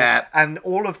schedule. Yeah. And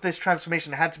all of this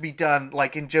transformation had to be done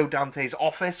like in Joe Dante's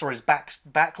office or his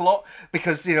back lot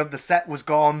because, the set was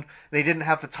gone. They didn't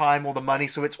have the time or the money,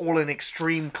 so it's all an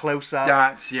extreme close-up.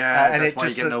 That's and why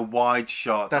you get no wide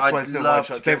shots. That's why it's no wide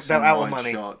shots. They're out of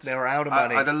money. They were out of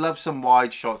money. I'd love some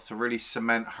wide shots to really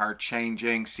cement her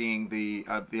changing, seeing the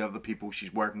other people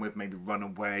she's working with maybe run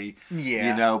away.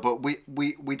 Yeah. But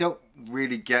we don't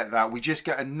really get that. We just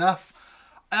get enough.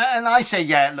 And I say,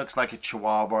 it looks like a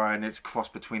chihuahua and it's a cross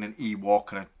between an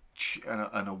Ewok and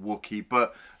a Wookiee.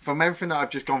 But from everything that I've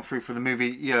just gone through for the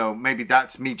movie, maybe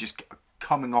that's me just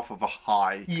coming off of a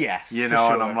high. Yes, for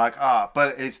sure. And I'm like,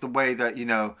 but it's the way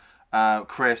that,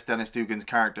 Chris, Dennis Dugan's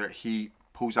character, he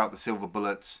pulls out the silver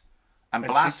bullets And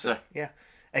blasts her. Yeah.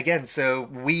 Again, so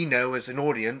we know as an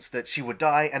audience that she would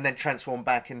die and then transform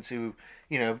back into,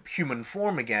 human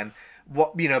form again.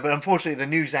 But unfortunately, the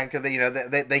news anchor, they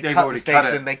cut the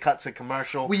station, they cut to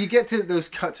commercial. Well, you get to those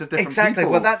cuts of different exactly.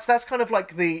 people. Well, that's kind of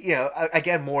like the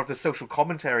again, more of the social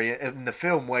commentary in the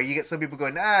film, where you get some people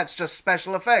going, it's just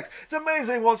special effects. It's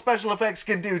amazing what special effects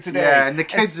can do today. Yeah, and the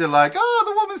kids are like, oh,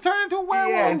 the woman's turned into a werewolf.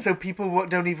 Yeah, and so people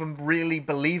don't even really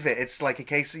believe it. It's like a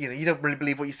case, you don't really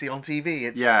believe what you see on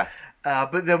TV.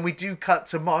 But then we do cut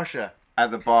to Marcia. At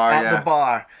the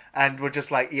bar, and we're just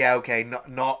like, okay,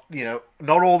 not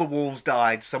all the wolves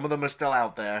died. Some of them are still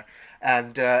out there,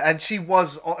 and she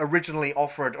was originally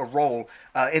offered a role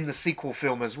in the sequel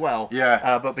film as well.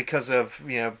 Yeah. But because of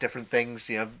different things,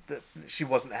 that she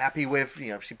wasn't happy with,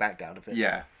 she backed out of it.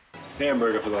 Yeah.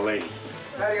 Hamburger for the lady.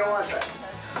 How do you want that?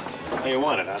 How you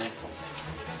want it, honey?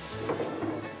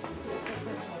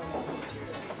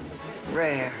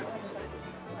 Rare.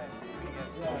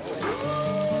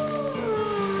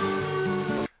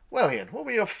 Well, Iain, what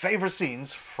were your favourite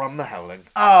scenes from The Howling?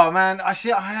 Oh man, I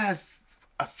had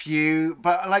a few,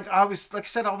 but like I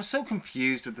said, I was so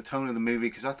confused with the tone of the movie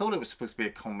because I thought it was supposed to be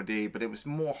a comedy, but it was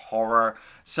more horror.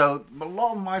 So a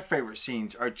lot of my favourite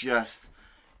scenes are just,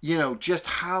 just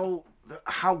how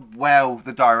well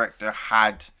the director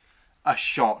had a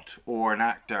shot or an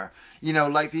actor.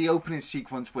 Like the opening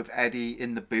sequence with Eddie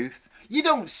in the booth. You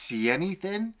don't see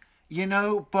anything.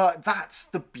 But that's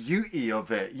the beauty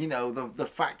of it. The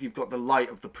fact you've got the light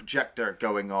of the projector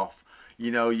going off.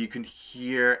 You can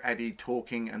hear Eddie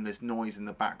talking and there's noise in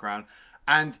the background.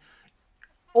 And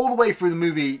all the way through the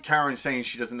movie, Karen's saying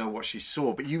she doesn't know what she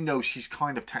saw, but she's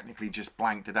kind of technically just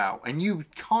blanked it out. And you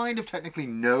kind of technically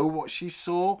know what she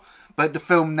saw, but the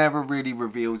film never really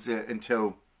reveals it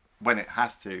until when it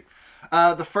has to.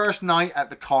 The first night at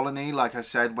the colony, like I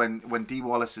said, when Dee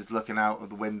Wallace is looking out of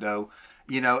the window,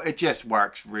 it just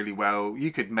works really well.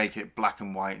 You could make it black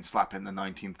and white and slap it in the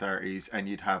 1930s and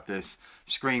you'd have this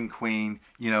scream queen,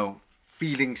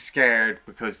 feeling scared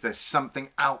because there's something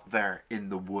out there in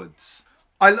the woods.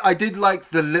 I did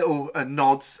like the little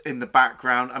nods in the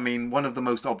background. I mean, one of the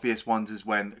most obvious ones is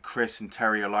when Chris and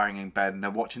Terry are lying in bed and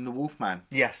they're watching the Wolfman.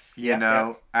 Yes.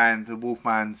 And the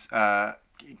Wolfman's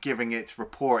giving its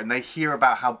report, and they hear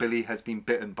about how Billy has been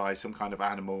bitten by some kind of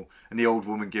animal, and the old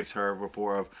woman gives her a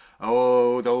report of,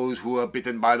 oh, those who are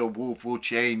bitten by the wolf will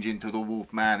change into the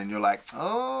wolf man, and you're like,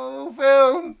 oh,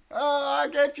 film, oh, I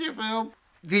get you, film.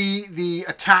 The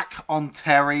attack on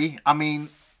Terry, I mean,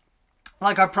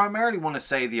 like, I primarily want to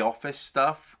say the Office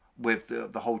stuff with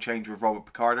the whole change with Robert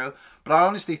Picardo, but I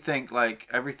honestly think, like,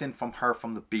 everything from her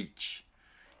from the beach,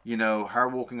 her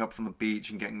walking up from the beach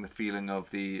and getting the feeling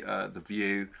of the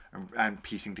view and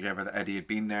piecing together that Eddie had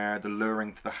been there, the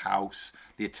luring to the house,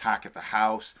 the attack at the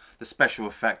house, the special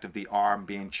effect of the arm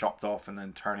being chopped off and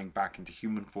then turning back into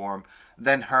human form,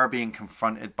 then her being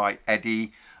confronted by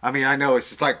Eddie. I mean, I know it's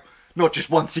just like, not just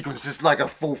one sequence, it's like a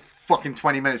full fucking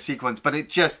 20-minute sequence, but it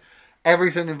just,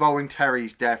 everything involving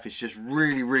Terry's death is just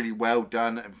really, really well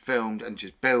done and filmed and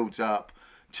just builds up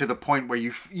to the point where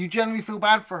you generally feel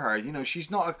bad for her.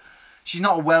 She's not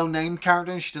a well-named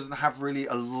character, and she doesn't have really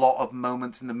a lot of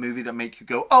moments in the movie that make you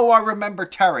go, oh, I remember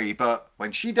Terry, but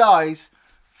when she dies,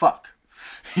 fuck.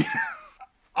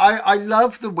 I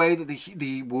love the way that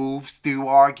the wolves do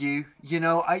argue.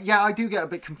 I do get a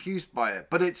bit confused by it,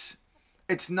 but it's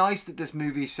nice that this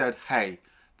movie said, hey,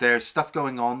 there's stuff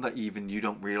going on that even you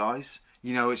don't realise.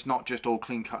 It's not just all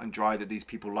clean cut and dry that these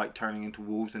people like turning into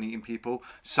wolves and eating people.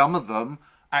 Some of them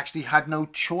actually had no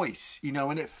choice,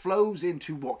 and it flows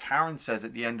into what Karen says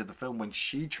at the end of the film when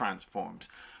she transforms.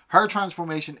 Her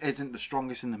transformation isn't the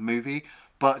strongest in the movie,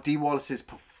 but Dee Wallace's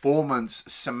performance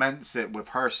cements it with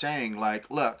her saying,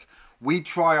 like, look, we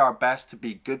try our best to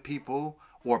be good people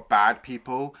or bad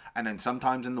people, and then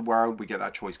sometimes in the world we get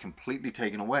that choice completely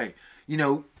taken away.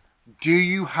 Do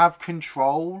you have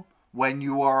control when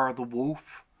you are the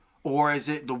wolf, or is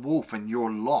it the wolf and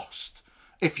you're lost?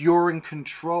 If you're in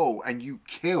control and you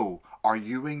kill, are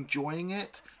you enjoying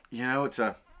it? It's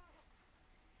a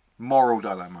moral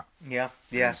dilemma.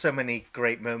 Yeah, so many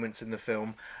great moments in the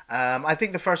film. I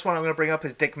think the first one I'm going to bring up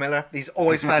is Dick Miller. He's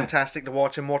always fantastic to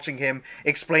watch, and watching him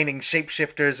explaining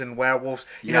shapeshifters and werewolves.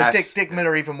 Dick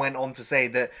Miller even went on to say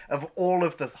that of all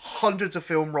of the hundreds of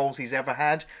film roles he's ever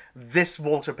had, this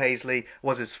Walter Paisley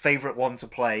was his favourite one to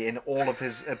play in all of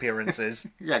his appearances.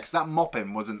 Yeah, because that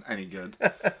mopping wasn't any good.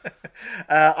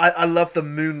 I love the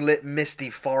moonlit, misty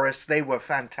forests. They were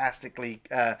fantastically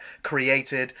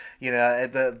created.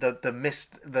 The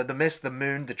mist, the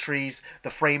moon, the trees, the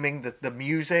framing, the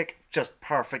music just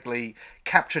perfectly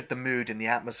captured the mood and the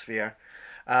atmosphere.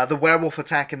 The werewolf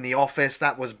attack in the office,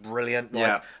 that was brilliant.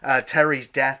 Like, Terry's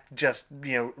death, just,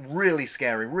 really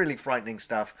scary, really frightening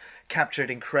stuff.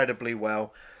 Captured incredibly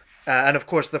well. And of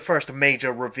course, the first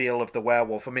major reveal of the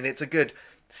werewolf. I mean, it's a good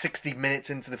 60 minutes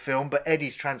into the film, but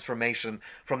Eddie's transformation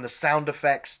from the sound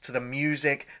effects to the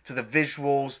music to the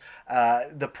visuals,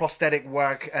 the prosthetic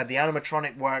work, the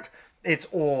animatronic work, it's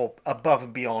all above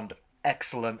and beyond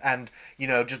excellent, and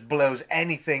just blows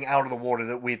anything out of the water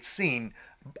that we'd seen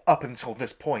up until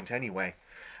this point anyway.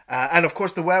 And of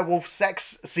course the werewolf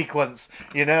sex sequence,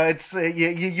 it's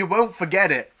you won't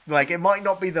forget it. Like, it might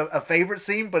not be a favorite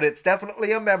scene, but it's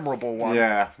definitely a memorable one.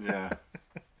 Yeah.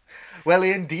 Well,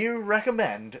 Iain, do you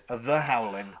recommend The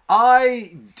Howling?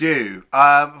 I do.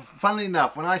 Funnily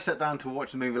enough, when I sat down to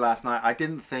watch the movie last night, I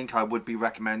didn't think I would be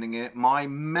recommending it. My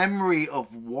memory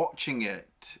of watching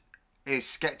it is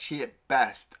sketchy at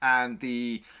best, and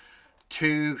the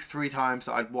 2-3 times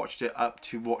that I'd watched it up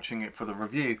to watching it for the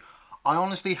review, I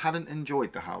honestly hadn't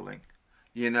enjoyed The Howling.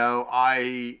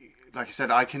 Like I said,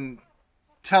 I can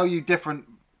tell you different,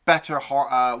 better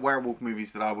werewolf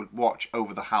movies that I would watch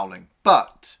over The Howling,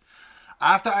 but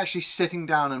after actually sitting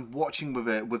down and watching with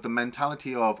it with the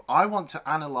mentality of, I want to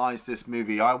analyze this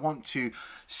movie, I want to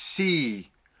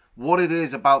see what it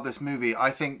is about this movie,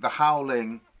 I think The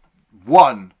Howling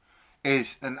 1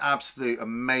 is an absolute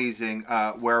amazing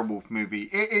werewolf movie.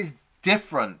 It is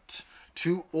different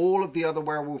to all of the other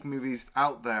werewolf movies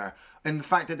out there in the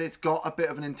fact that it's got a bit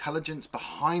of an intelligence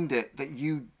behind it that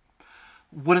you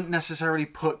wouldn't necessarily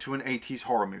put to an 80s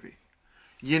horror movie.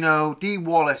 Dee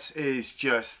Wallace is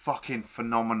just fucking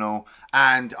phenomenal,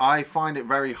 and I find it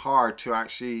very hard to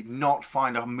actually not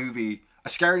find a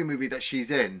scary movie that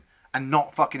she's in and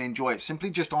not fucking enjoy it, simply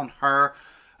just on her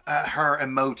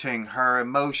emoting, her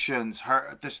emotions,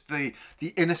 the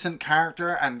innocent character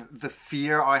and the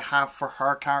fear I have for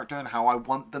her character and how I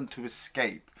want them to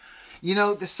escape.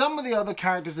 Some of the other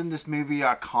characters in this movie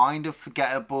are kind of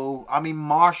forgettable. I mean,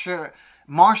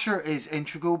 Marsha is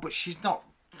integral, but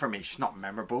for me, she's not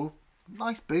memorable.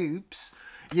 Nice boobs.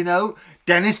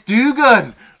 Dennis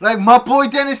Dugan. Like, my boy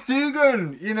Dennis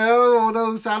Dugan. All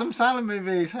those Adam Sandler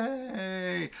movies.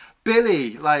 Hey.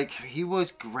 Billy, like, he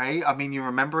was great. I mean, you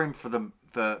remember him for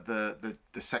the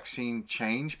sex scene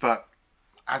change, but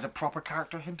as a proper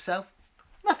character himself,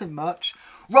 nothing much.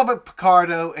 Robert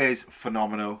Picardo is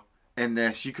phenomenal in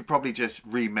this. You could probably just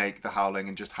remake The Howling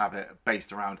and just have it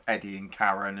based around Eddie and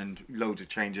Karen and loads of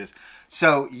changes.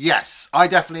 So yes, I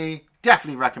definitely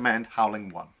recommend Howling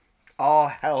 1. Oh,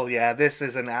 hell yeah. This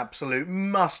is an absolute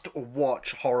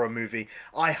must-watch horror movie.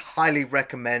 I highly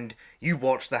recommend you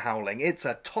watch The Howling. It's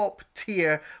a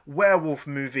top-tier werewolf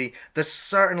movie that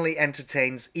certainly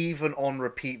entertains even on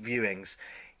repeat viewings.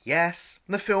 Yes,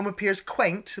 the film appears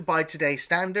quaint by today's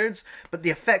standards, but the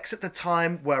effects at the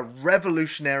time were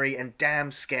revolutionary and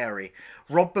damn scary.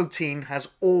 Rob Bottin has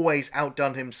always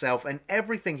outdone himself, and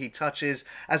everything he touches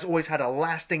has always had a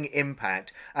lasting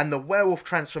impact, and the werewolf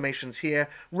transformations here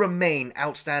remain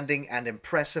outstanding and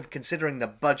impressive considering the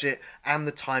budget and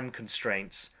the time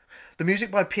constraints. The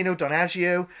music by Pino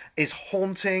Donaggio is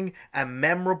haunting and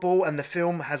memorable, and the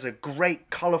film has a great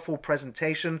colourful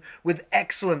presentation with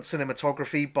excellent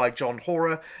cinematography by John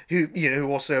Hora,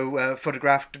 who also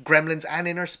photographed Gremlins and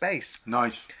Inner Space.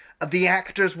 Nice. The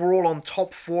actors were all on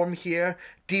top form here.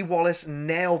 Dee Wallace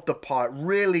nailed the part,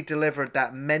 really delivered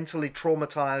that mentally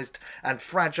traumatized and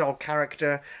fragile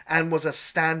character, and was a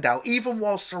standout, even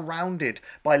while surrounded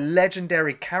by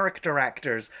legendary character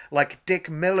actors like Dick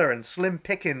Miller and Slim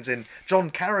Pickens and John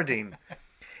Carradine.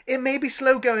 It may be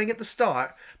slow going at the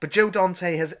start, but Joe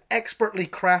Dante has expertly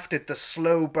crafted the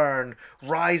slow burn,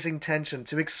 rising tension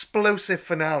to explosive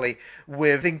finale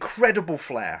with incredible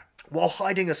flair, while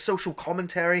hiding a social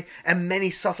commentary and many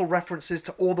subtle references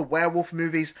to all the werewolf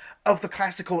movies of the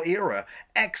classical era.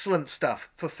 Excellent stuff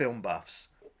for film buffs.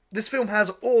 This film has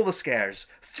all the scares,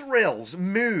 thrills,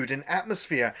 mood and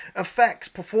atmosphere, effects,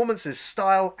 performances,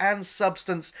 style and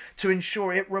substance to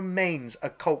ensure it remains a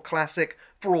cult classic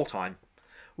for all time.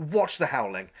 Watch The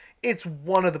Howling. It's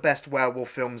one of the best werewolf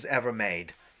films ever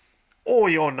made. All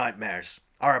your nightmares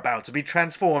are about to be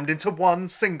transformed into one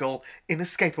single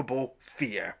inescapable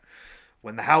fear.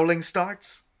 When The Howling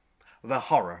starts, the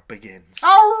horror begins.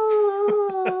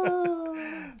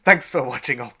 Thanks for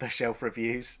watching Off the Shelf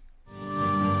Reviews.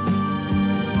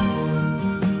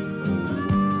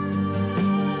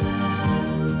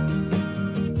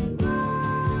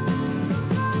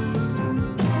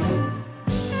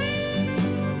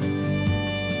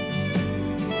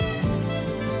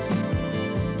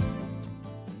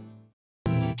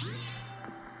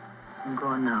 I'm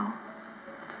going now.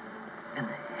 And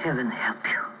heaven help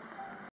you.